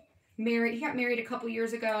is married. He got married a couple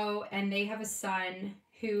years ago and they have a son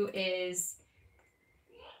who is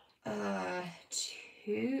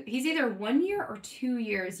he's either 1 year or 2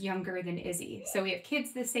 years younger than Izzy. So we have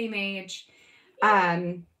kids the same age.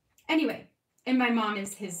 Anyway, and my mom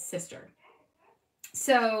is his sister.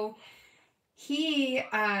 So he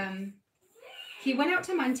went out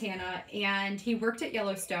to Montana and he worked at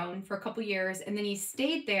Yellowstone for a couple years and then he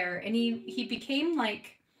stayed there and he became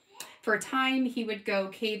like, for a time he would go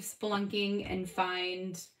cave spelunking and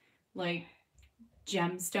find like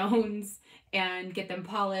gemstones and get them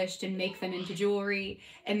polished and make them into jewelry.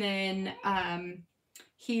 And then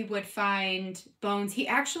he would find bones. He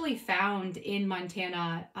actually found in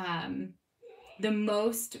Montana the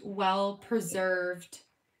most well-preserved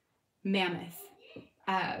mammoth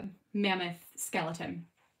skeleton.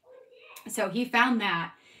 So he found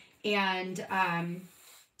that, and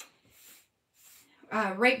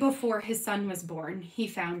right before his son was born, he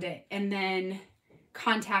found it, and then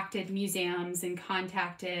contacted museums and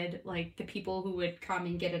contacted like the people who would come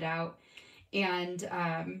and get it out. And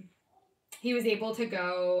he was able to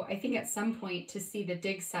go, I think at some point, to see the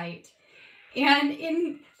dig site. And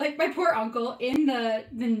in like my poor uncle, in the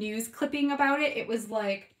news clipping about it, it was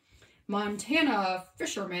like Montana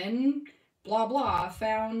fisherman blah blah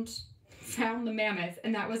found the mammoth,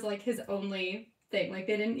 and that was like his only thing. Like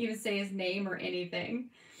they didn't even say his name or anything.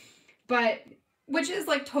 But which is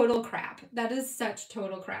like total crap. That is such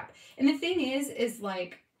total crap. And the thing is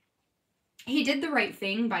like he did the right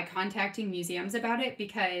thing by contacting museums about it,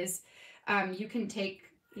 because you can take,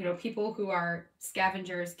 you know, people who are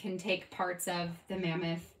scavengers can take parts of the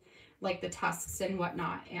mammoth, like the tusks and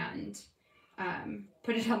whatnot, and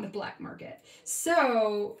put it on the black market.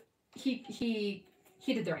 So he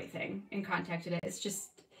did the right thing and contacted it. It's just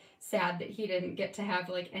sad that he didn't get to have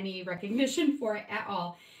like any recognition for it at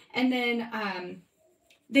all. And then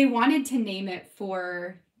they wanted to name it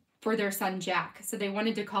for their son Jack. So they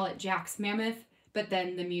wanted to call it Jack's Mammoth, but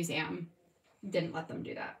then the museum didn't let them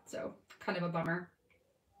do that. So kind of a bummer.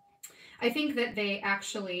 I think that they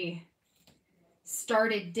actually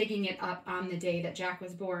started digging it up on the day that Jack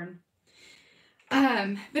was born.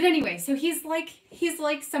 But anyway, so he's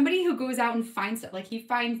like somebody who goes out and finds stuff. Like he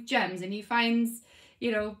finds gems and he finds,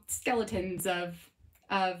 you know, skeletons of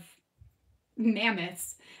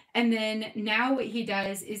mammoths. And then now what he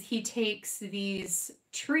does is he takes these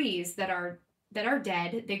trees that are that are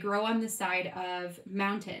dead. They grow on the side of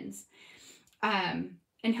mountains.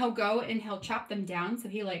 And he'll go and he'll chop them down. So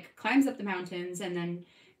he like climbs up the mountains and then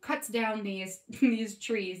cuts down these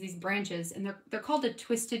trees, these branches, and they're called a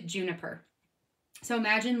twisted juniper. So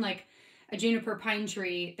imagine like a juniper pine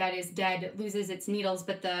tree that is dead, loses its needles,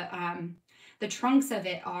 but the trunks of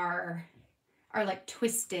it are like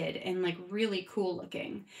twisted and like really cool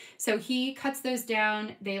looking. So he cuts those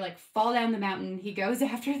down. They like fall down the mountain. He goes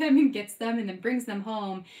after them and gets them and then brings them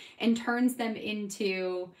home and turns them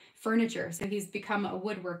into furniture. So he's become a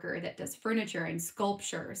woodworker that does furniture and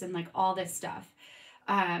sculptures and like all this stuff,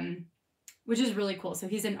 which is really cool. So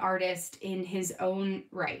he's an artist in his own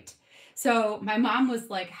right. So my mom was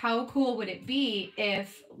like, how cool would it be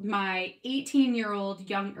if my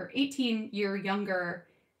 18-year younger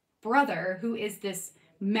brother, who is this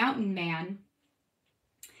mountain man,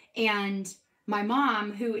 and my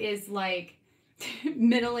mom, who is like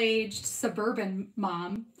middle-aged suburban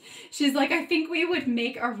mom, she's like, I think we would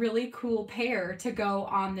make a really cool pair to go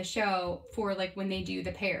on the show for like when they do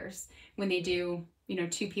the pairs, when they do, you know,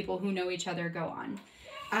 two people who know each other go on.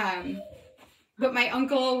 But my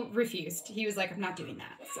uncle refused. He was like, I'm not doing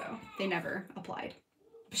that. So they never applied.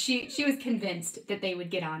 She was convinced that they would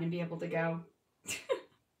get on and be able to go.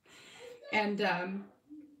 And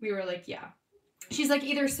we were like, yeah. She's like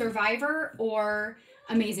either Survivor or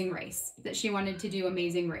Amazing Race, that she wanted to do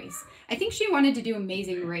Amazing Race. I think she wanted to do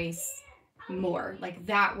Amazing Race more. Like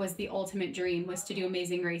that was the ultimate dream, was to do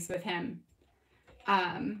Amazing Race with him.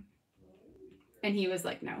 And he was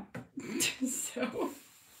like, no.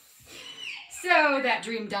 So that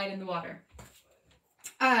dream died in the water.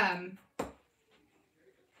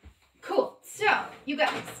 Cool. So you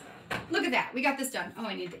guys, look at that. We got this done. Oh,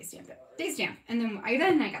 I need a day stamp. Day stamp. And then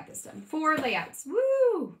I got this done. 4 layouts.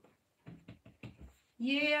 Woo!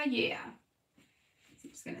 Yeah, yeah. So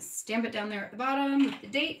I'm just going to stamp it down there at the bottom with the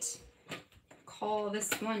date. Call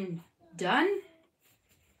this one done.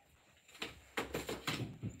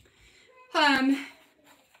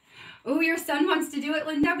 Oh, your son wants to do it,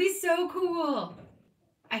 Lynn. That'd be so cool.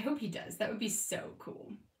 I hope he does. That would be so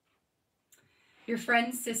cool. Your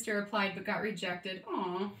friend's sister applied but got rejected.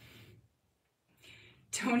 Aw.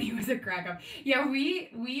 Tony was a crack up. Yeah, we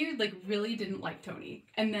like really didn't like Tony.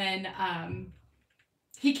 And then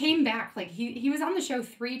he came back, like he was on the show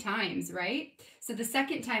 3 times, right? So the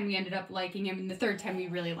second time we ended up liking him, and the third time we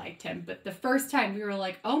really liked him. But the first time we were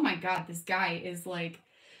like, oh my God, this guy is like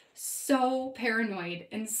so paranoid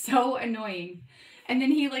and so annoying. And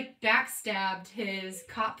then he like backstabbed his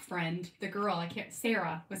cop friend, the girl,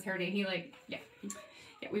 Sarah was her name. He like, yeah,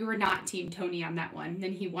 we were not team Tony on that one.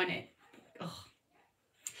 Then he won it. Ugh.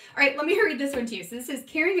 All right, let me read this one to you. So this is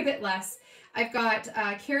caring a bit less. I've got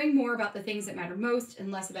caring more about the things that matter most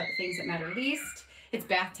and less about the things that matter least. It's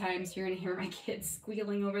bath time, so you're gonna hear my kids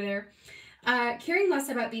squealing over there. Caring less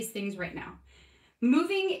about these things right now.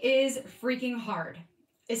 Moving is freaking hard,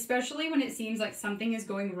 especially when it seems like something is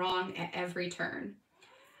going wrong at every turn.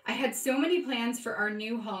 I had so many plans for our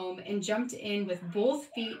new home and jumped in with both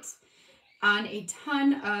feet on a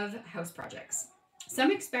ton of house projects.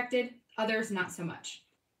 Some expected, others not so much.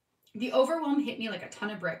 The overwhelm hit me like a ton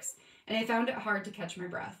of bricks, and I found it hard to catch my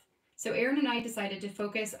breath. So Aaron and I decided to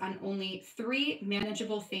focus on only 3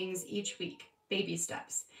 manageable things each week, baby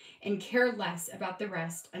steps, and care less about the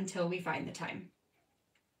rest until we find the time.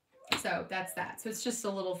 So that's that. So it's just a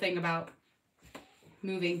little thing about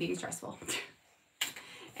moving being stressful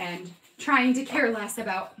and trying to care less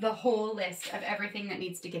about the whole list of everything that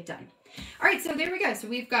needs to get done. All right, so there we go. So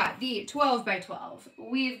we've got the 12 by 12.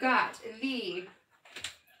 We've got the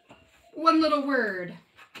one little word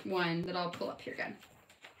one that I'll pull up here again.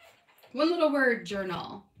 One little word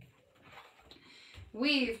journal.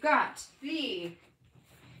 We've got the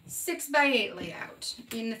 6 by 8 layout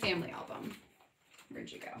in the family album.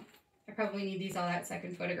 Where'd you go? I probably need these all out so I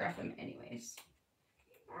can photograph them anyways.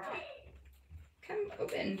 Come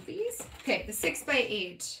open, please. Okay, the 6 by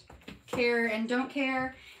 8. Care and don't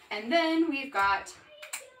care. And then we've got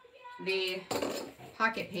the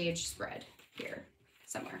pocket page spread here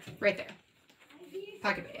somewhere. Right there.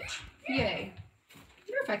 Pocket page. Yay. I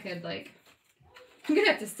wonder if I could, like, I'm going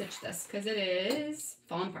to have to stitch this because it is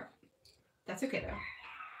falling apart. That's okay,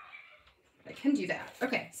 though. I can do that.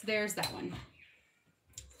 Okay, so there's that one.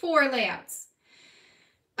 4 layouts.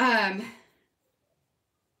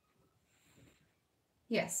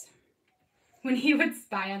 Yes. When he would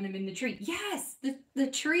spy on them in the tree. Yes, the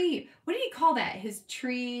tree. What did he call that? His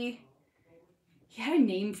tree. He had a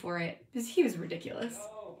name for it because he was ridiculous.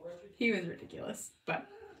 He was ridiculous. But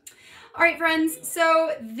all right, friends.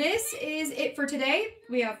 So this is it for today.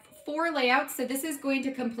 We have 4 layouts. So this is going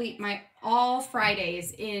to complete my all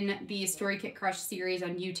Fridays in the Story Kit Crush series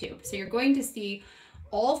on YouTube. So you're going to see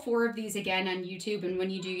all 4 of these again on YouTube, and when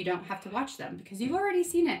you do, you don't have to watch them because you've already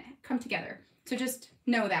seen it come together. So just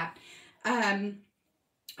know that.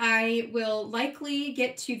 I will likely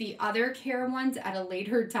get to the other care ones at a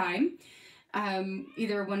later time,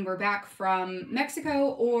 either when we're back from Mexico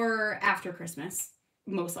or after Christmas,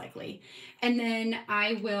 most likely. And then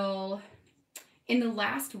I will, in the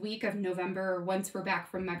last week of November, once we're back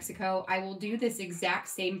from Mexico, I will do this exact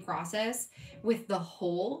same process with the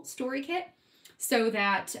whole story kit, so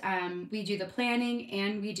that we do the planning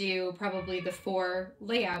and we do probably the 4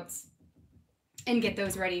 layouts and get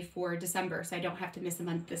those ready for December, so I don't have to miss a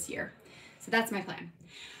month this year. So that's my plan.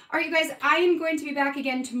 All right, you guys, I am going to be back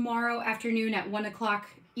again tomorrow afternoon at 1 o'clock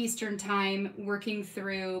Eastern time, working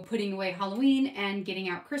through putting away Halloween and getting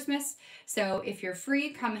out Christmas. So if you're free,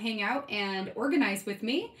 come hang out and organize with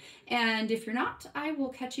me. And if you're not, I will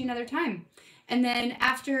catch you another time. And then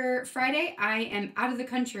after Friday, I am out of the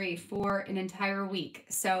country for an entire week.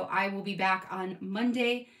 So I will be back on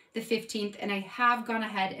Monday the 15th, and I have gone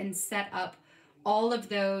ahead and set up all of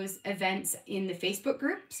those events in the Facebook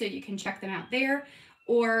group, so you can check them out there.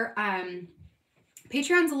 Or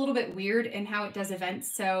Patreon's a little bit weird in how it does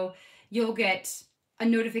events, so you'll get a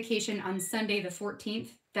notification on Sunday the 14th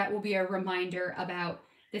that will be a reminder about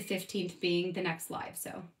the 15th being the next live,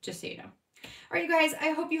 so just so you know. All right, you guys,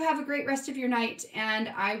 I hope you have a great rest of your night, and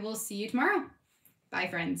I will see you tomorrow. Bye,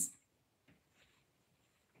 friends.